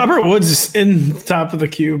is in top of the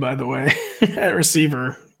queue, by the way, at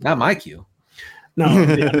receiver. Not my queue. No,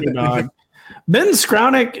 the underdog. Ben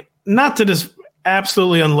Skowronek, not to just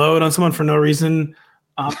absolutely unload on someone for no reason.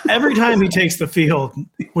 Every time he takes the field,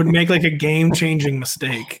 would make a game-changing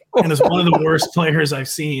mistake, and is one of the worst players I've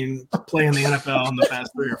seen play in the NFL in the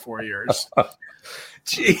past 3 or 4 years.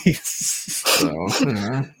 Jeez. Sorry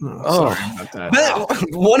about that.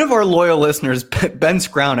 One of our loyal listeners, Ben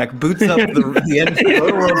Skowronek, boots up the end of the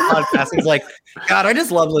Roto World podcast. He's like, God, I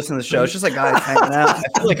just love listening to the show. It's just guys hanging out. I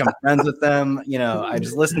feel like I'm friends with them. I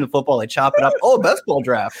just listen to football. I chop it up. Oh, best ball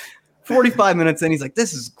draft. 45 minutes in, he's like,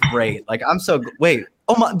 this is great. I'm so – wait.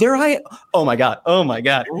 Oh my god.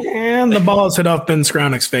 And the ball is hit off Ben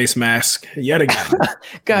Skowronek's face mask yet again.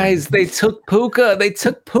 Guys, they took Puka. They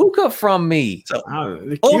took Puka from me. So,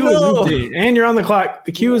 the queue is empty. And you're on the clock.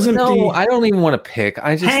 The queue is empty. No, I don't even want to pick.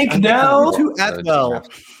 Tank Dell. Atwell.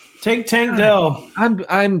 Take Tank Dell.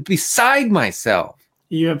 I'm beside myself.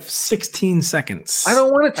 You have 16 seconds. I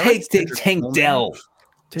don't want to take Tank Dell.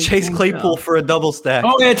 Chase Claypool for a double stack.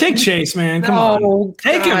 Oh yeah, take Chase, man. Come on,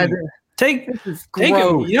 take him. Take him. You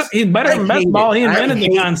know, he's better than best ball. He invented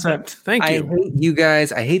the concept. Thank you. I hate you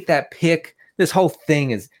guys. I hate that pick. This whole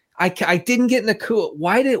thing is. I didn't get in the cool.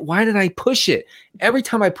 Why did I push it? Every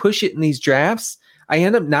time I push it in these drafts, I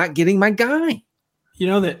end up not getting my guy. You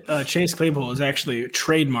know that Chase Claypool is actually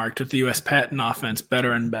trademarked with the U.S. Patent Offense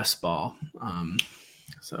better and best ball.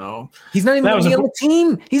 So he's not even going to be on the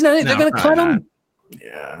team. He's not. They're going to cut him.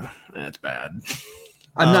 Yeah, that's bad.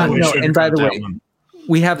 I'm not. No, and by the way,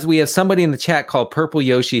 we have somebody in the chat called Purple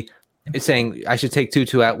Yoshi saying I should take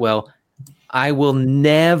Tutu Atwell. I will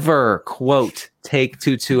never quote take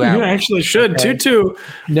Tutu Atwell. You actually should. Okay. Tutu,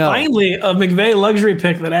 finally a McVay luxury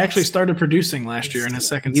pick that actually started producing last year in his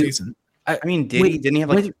second season. I mean, didn't he have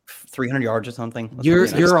like 300 yards or something?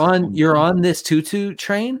 You're on this Tutu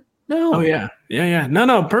train? No. Oh yeah.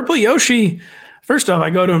 No. Purple Yoshi. First off, I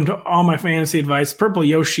go to him to all my fantasy advice. Purple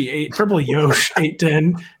Yoshi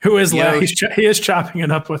 810, who is he is chopping it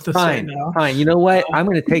up with us right now. Fine. You know what? I'm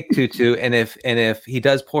going to take Tutu, and if he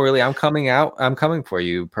does poorly, I'm coming for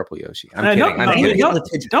you, Purple Yoshi. I'm kidding.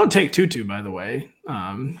 Don't take Tutu, by the way.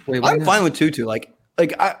 I'm fine with Tutu. I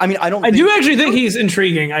do actually think he's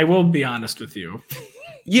intriguing. I will be honest with you.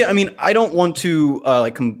 Yeah, I mean, I don't want to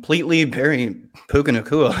completely bury Puka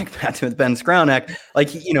Nacua like that with Ben Skowronek.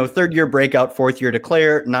 Third year breakout, fourth year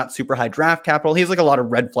declare, not super high draft capital. He has a lot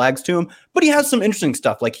of red flags to him, but he has some interesting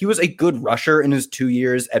stuff. Like he was a good rusher in his 2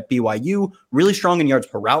 years at BYU, really strong in yards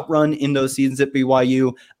per route run in those seasons at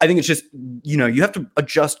BYU. I think it's just, you have to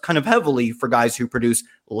adjust kind of heavily for guys who produce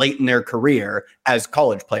late in their career as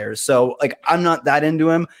college players. So I'm not that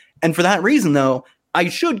into him. And for that reason, though, I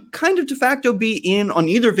should kind of de facto be in on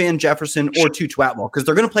either Van Jefferson or Tutu Atwell because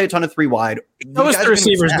they're going to play a ton of 3 wide. Show us the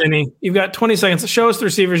receivers, Denny. You've got 20 seconds. Show us the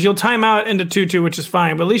receivers. You'll time out into Tutu, which is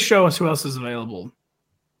fine, but at least show us who else is available.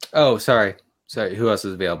 Oh, sorry. Who else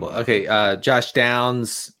is available? Okay, Josh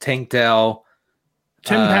Downs, Tank Dell,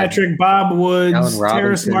 Tim Patrick, Bob Woods,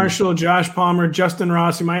 Terrace Marshall, Josh Palmer, Justin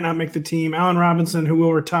Ross, who might not make the team, Allen Robinson, who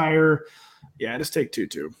will retire. Yeah, just take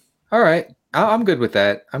Tutu. All right. I'm good with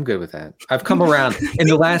that. I've come around in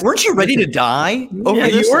the last. Weren't you ready to die? You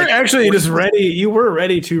weren't actually just ready. You were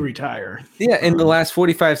ready to retire. Yeah, in the last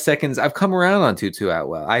 45 seconds, I've come around on Tutu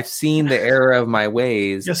Atwell. I've seen the error of my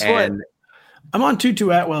ways. Guess what? I'm on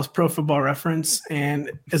Tutu Atwell's Pro Football Reference,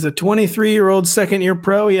 and as a 23-year-old second-year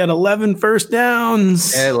pro, he had 11 first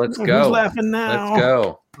downs. Yeah, let's go. Who's laughing now? Let's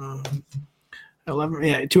go.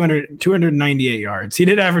 298 yards. He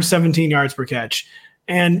did average 17 yards per catch,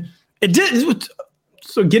 and it did.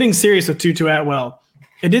 So getting serious with Tutu Atwell,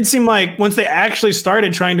 it did seem like once they actually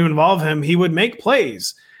started trying to involve him, he would make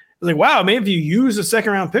plays. It was like, wow, maybe if you use a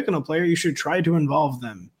second-round pick on a player, you should try to involve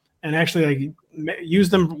them and actually use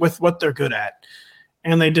them with what they're good at.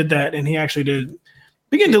 And they did that, and he actually did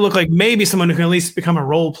begin to look like maybe someone who can at least become a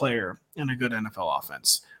role player in a good NFL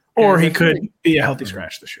offense. Or he could be a healthy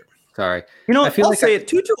scratch this year. Sorry. I'll say it.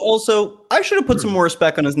 Tutu also, I should have put some more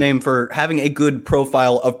respect on his name for having a good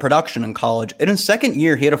profile of production in college. In his second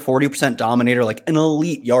year, he had a 40% dominator, like an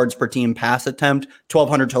elite yards per team pass attempt,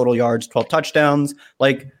 1,200 total yards, 12 touchdowns.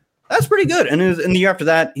 That's pretty good. And in the year after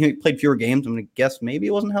that, he played fewer games. I'm going to guess maybe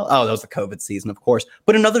it wasn't hell. Oh, that was the COVID season, of course.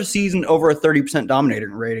 But another season over a 30%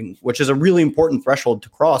 dominating rating, which is a really important threshold to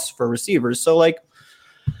cross for receivers. So,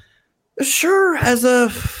 sure, as a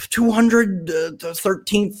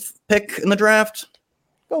 213th pick in the draft,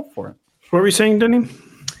 go for it. What were you saying, Denny?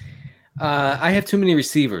 I have too many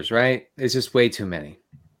receivers, right? It's just way too many.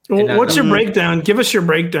 Well, what's your breakdown? Give us your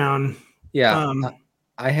breakdown. Yeah.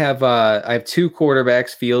 I have 2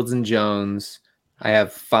 quarterbacks, Fields and Jones. I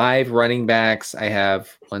have 5 running backs. I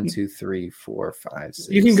have 1, 2, 3, 4, 5, 6.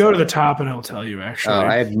 You can go to the top and it'll tell you actually.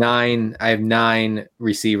 I have 9. I have 9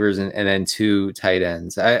 receivers and then 2 tight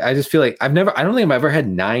ends. I just feel like I don't think I've ever had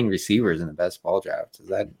 9 receivers in a best ball draft. Is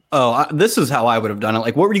that? This is how I would have done it.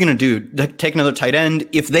 What were you going to do? Take another tight end?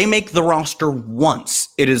 If they make the roster once,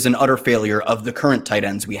 it is an utter failure of the current tight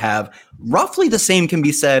ends we have. Roughly the same can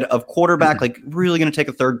be said of quarterback. Really going to take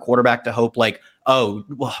a third quarterback to hope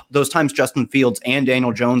those times Justin Fields and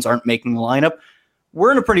Daniel Jones aren't making the lineup.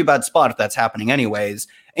 We're in a pretty bad spot if that's happening anyways.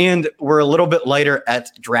 And we're a little bit lighter at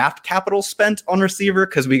draft capital spent on receiver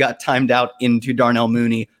because we got timed out into Darnell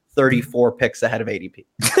Mooney, 34 picks ahead of ADP.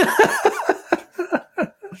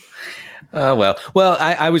 Well,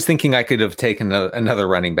 I was thinking I could have taken another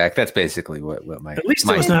running back. That's basically what my. At least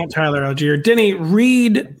it was not Tyler Algier. Denny,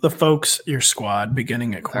 read the folks your squad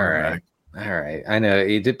beginning at quarterback. All right. I know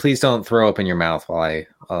you did. Please don't throw up in your mouth while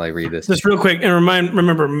I read this. Just real quick, and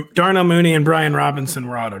remember, Darnell Mooney and Brian Robinson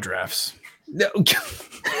were auto drafts. No.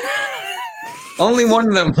 Only one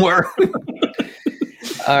of them were.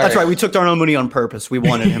 That's right. We took Darnell Mooney on purpose. We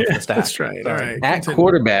wanted him for the staff. That's right. All right. At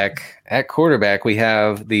quarterback, we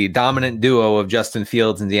have the dominant duo of Justin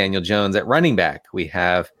Fields and Daniel Jones. At running back, we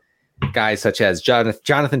have guys such as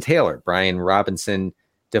Jonathan Taylor, Brian Robinson,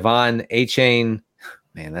 Devon, Achane.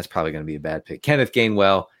 Man, that's probably going to be a bad pick. Kenneth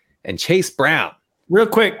Gainwell and Chase Brown. Real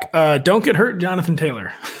quick, don't get hurt, Jonathan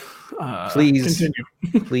Taylor. Please,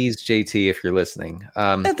 continue. Please, JT, if you're listening.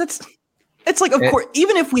 It's like, of course,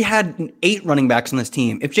 even if we had 8 running backs on this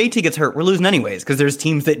team, if JT gets hurt, we're losing anyways because there's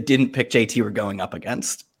teams that didn't pick JT we're going up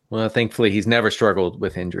against. Well, thankfully, he's never struggled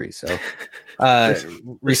with injuries. So,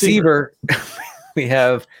 receiver, we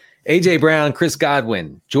have A.J. Brown, Chris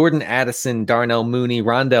Godwin, Jordan Addison, Darnell Mooney,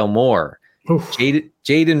 Rondale Moore,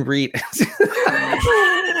 Jayden Reed.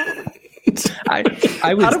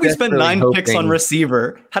 How do we spend 9 picks on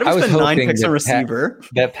receiver? How do we spend 9 picks on receiver?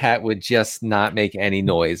 That Pat would just not make any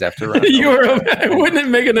noise after Rondale. I wouldn't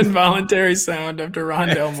make an involuntary sound after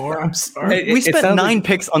Rondale Moore. I'm sorry. We spent 9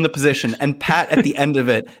 picks on the position, and Pat at the end of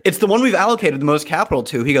it, it's the one we've allocated the most capital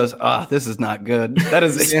to. He goes, this is not good. That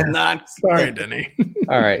is not. Sorry, Denny.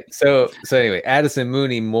 All right. So anyway, Addison,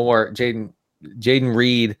 Mooney, Moore, Jayden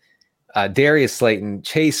Reed, Darius Slayton,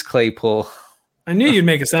 Chase Claypool. I knew you'd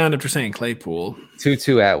make a sound after saying Claypool.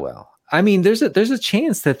 Tutu Atwell. I mean, there's a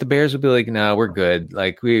chance that the Bears would be like, no, we're good.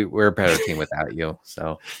 Like we're a better team without you.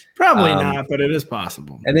 So probably not, but it is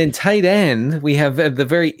possible. And then tight end, we have the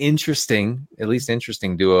very interesting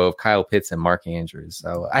duo of Kyle Pitts and Mark Andrews.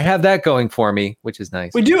 So I have that going for me, which is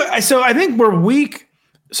nice. We do. So I think we're weak.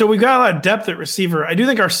 So we've got a lot of depth at receiver. I do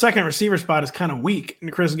think our second receiver spot is kind of weak in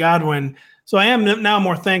Chris Godwin. So I am now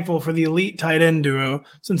more thankful for the elite tight end duo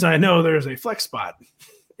since I know there's a flex spot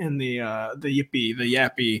in the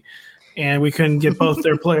Yappy, and we couldn't get both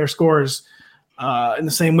their player scores in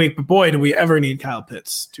the same week. But boy, do we ever need Kyle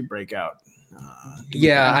Pitts to break out.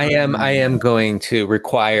 I am going to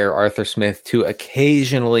require Arthur Smith to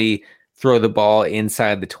occasionally throw the ball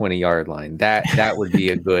inside the 20-yard line. That would be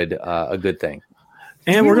a good thing.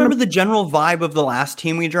 And we're remember the general vibe of the last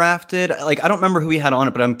team we drafted. Like, I don't remember who we had on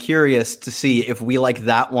it, but I'm curious to see if we like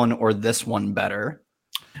that one or this one better.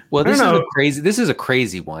 Well, this is a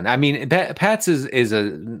crazy one. I mean, Pats is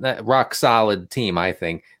a rock solid team. I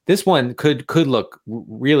think this one could look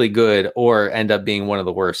really good or end up being one of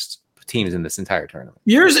the worst teams in this entire tournament.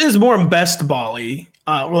 Yours is more best ball-y.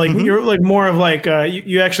 You're like more of like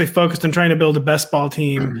you actually focused on trying to build a best ball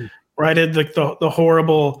team. Where I did like the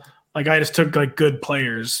horrible. Like I just took like good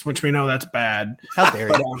players, which we know that's bad. How dare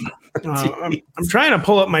you? I'm trying to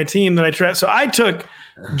pull up my team that I tried. So I took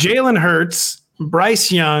Jalen Hurts,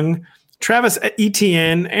 Bryce Young, Travis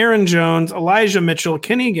Etienne, Aaron Jones, Elijah Mitchell,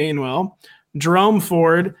 Kenny Gainwell, Jerome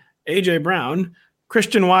Ford, AJ Brown,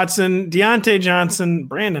 Christian Watson, Deontay Johnson,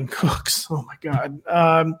 Brandon Cooks. Oh my God.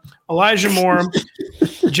 Elijah Moore,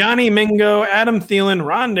 Johnny Mingo, Adam Thielen,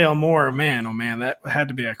 Rondale Moore. Man, oh man, that had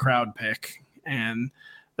to be a crowd pick. And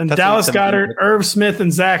then Dallas Goedert, Irv Smith,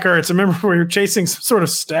 and Zach Ertz. I remember we were chasing some sort of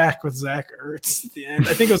stack with Zach Ertz at the end.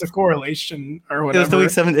 I think it was a correlation or whatever. It was the week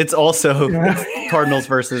 7. It's also Cardinals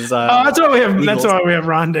versus. That's why we have. Eagles. That's why we have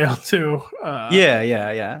Rondale too.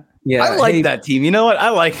 Yeah. I like that team. You know what? I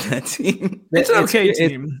like that team. It's an okay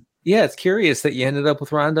team. It's curious that you ended up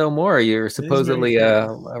with Rondale Moore. You're supposedly a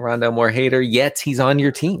Rondale Moore hater, yet he's on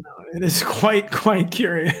your team. It is quite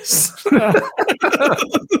curious.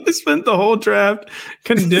 I spent the whole draft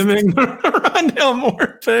condemning the Rondale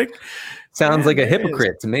Moore pick. Sounds like a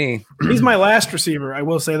hypocrite to me. He's my last receiver. I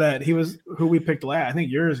will say that. He was who we picked last. I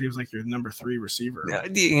think he was like your number 3 receiver.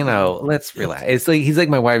 Let's relax. It's like he's like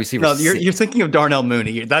my wide receiver. No, you're thinking of Darnell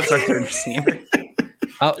Mooney. That's our third receiver.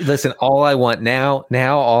 Listen, all I want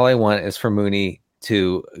is for Mooney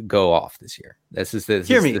to go off this year.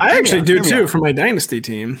 Hear me. I actually do too for my dynasty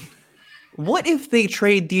team. What if they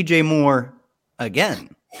trade DJ Moore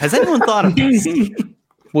again? Has anyone thought of this?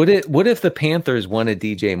 What if the Panthers wanted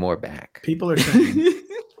DJ Moore back? People are saying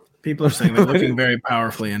they're looking very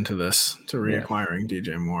powerfully into this to reacquiring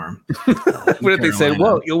DJ Moore. What if they said,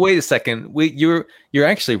 "Well, wait a second, you're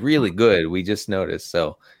actually really good. We just noticed.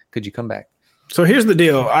 So could you come back?" So here's the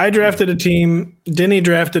deal. I drafted a team. Denny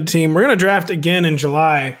drafted a team. We're going to draft again in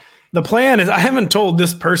July. The plan is I haven't told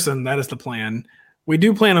this person that is the plan. we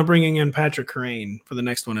do plan on bringing in Patrick Crane for the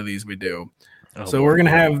next one of these we do. So we're going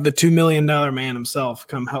to have the $2 million man himself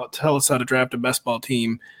come tell us how to draft a best ball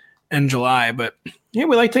team in July. But yeah,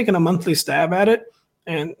 we like taking a monthly stab at it.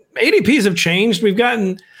 And ADPs have changed. We've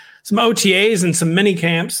gotten some OTAs and some mini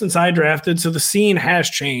camps since I drafted. So the scene has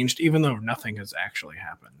changed, even though nothing has actually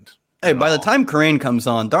happened. Hey, by the time Crane comes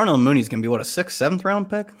on, Darnell Mooney's going to be, what, a 6th, 7th round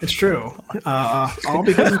pick? It's true. All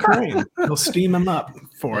because of Crane. He'll steam him up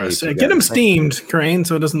for us. Get him steamed, Crane,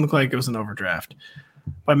 so it doesn't look like it was an overdraft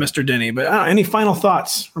by Mr. Denny. But any final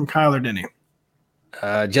thoughts from Kyle or Denny?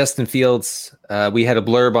 Justin Fields, we had a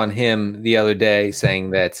blurb on him the other day saying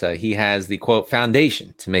that he has the, quote,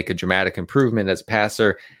 foundation to make a dramatic improvement as a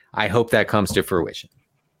passer. I hope that comes to fruition.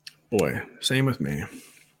 Boy, same with me.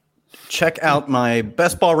 Check out my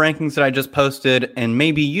best ball rankings that I just posted, and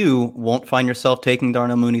maybe you won't find yourself taking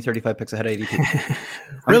Darnell Mooney 35 picks ahead of ADP.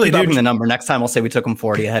 Really do. The number next time I'll say we took him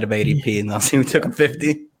 40 ahead of ADP, and I'll say we took him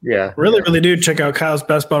 50. Yeah. Really do check out Kyle's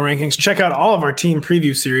best ball rankings. Check out all of our team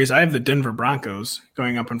preview series. I have the Denver Broncos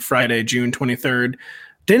going up on Friday, June 23rd.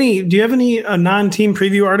 Denny, do you have any non-team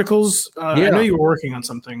preview articles? I know you were working on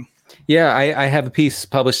something. Yeah, I have a piece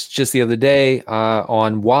published just the other day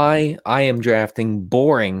on why I am drafting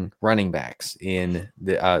boring running backs in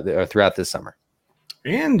throughout this summer.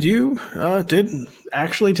 And you did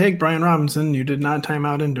actually take Brian Robinson. You did not time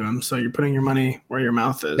out into him, so you're putting your money where your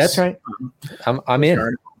mouth is. That's right. I'm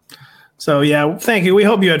in. So, yeah, thank you. We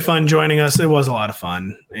hope you had fun joining us. It was a lot of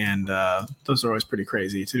fun, and those are always pretty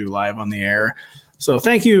crazy to do live on the air. So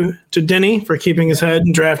thank you to Denny for keeping his head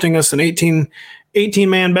and drafting us an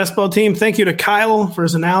 18-man best ball team. Thank you to Kyle for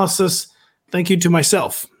his analysis. Thank you to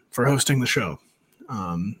myself for hosting the show.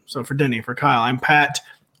 So for Denny, for Kyle, I'm Pat.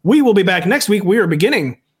 We will be back next week. We are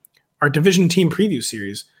beginning our division team preview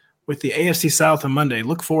series with the AFC South on Monday.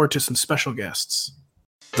 Look forward to some special guests.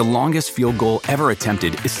 The longest field goal ever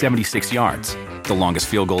attempted is 76 yards. The longest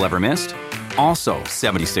field goal ever missed? Also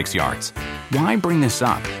 76 yards. Why bring this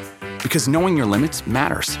up? Because knowing your limits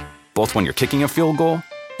matters, both when you're kicking a field goal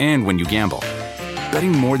and when you gamble.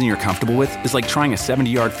 Betting more than you're comfortable with is like trying a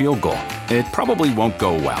 70-yard field goal. It probably won't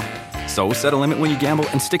go well. So set a limit when you gamble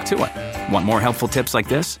and stick to it. Want more helpful tips like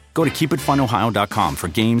this? Go to keepitfunohio.com for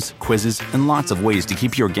games, quizzes, and lots of ways to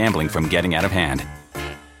keep your gambling from getting out of hand.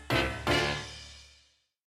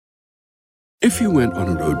 If you went on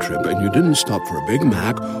a road trip and you didn't stop for a Big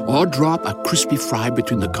Mac or drop a crispy fry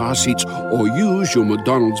between the car seats or use your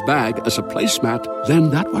McDonald's bag as a placemat,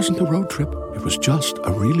 then that wasn't a road trip. It was just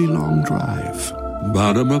a really long drive.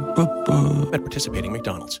 Ba-da-ba-ba-ba. At participating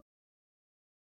McDonald's.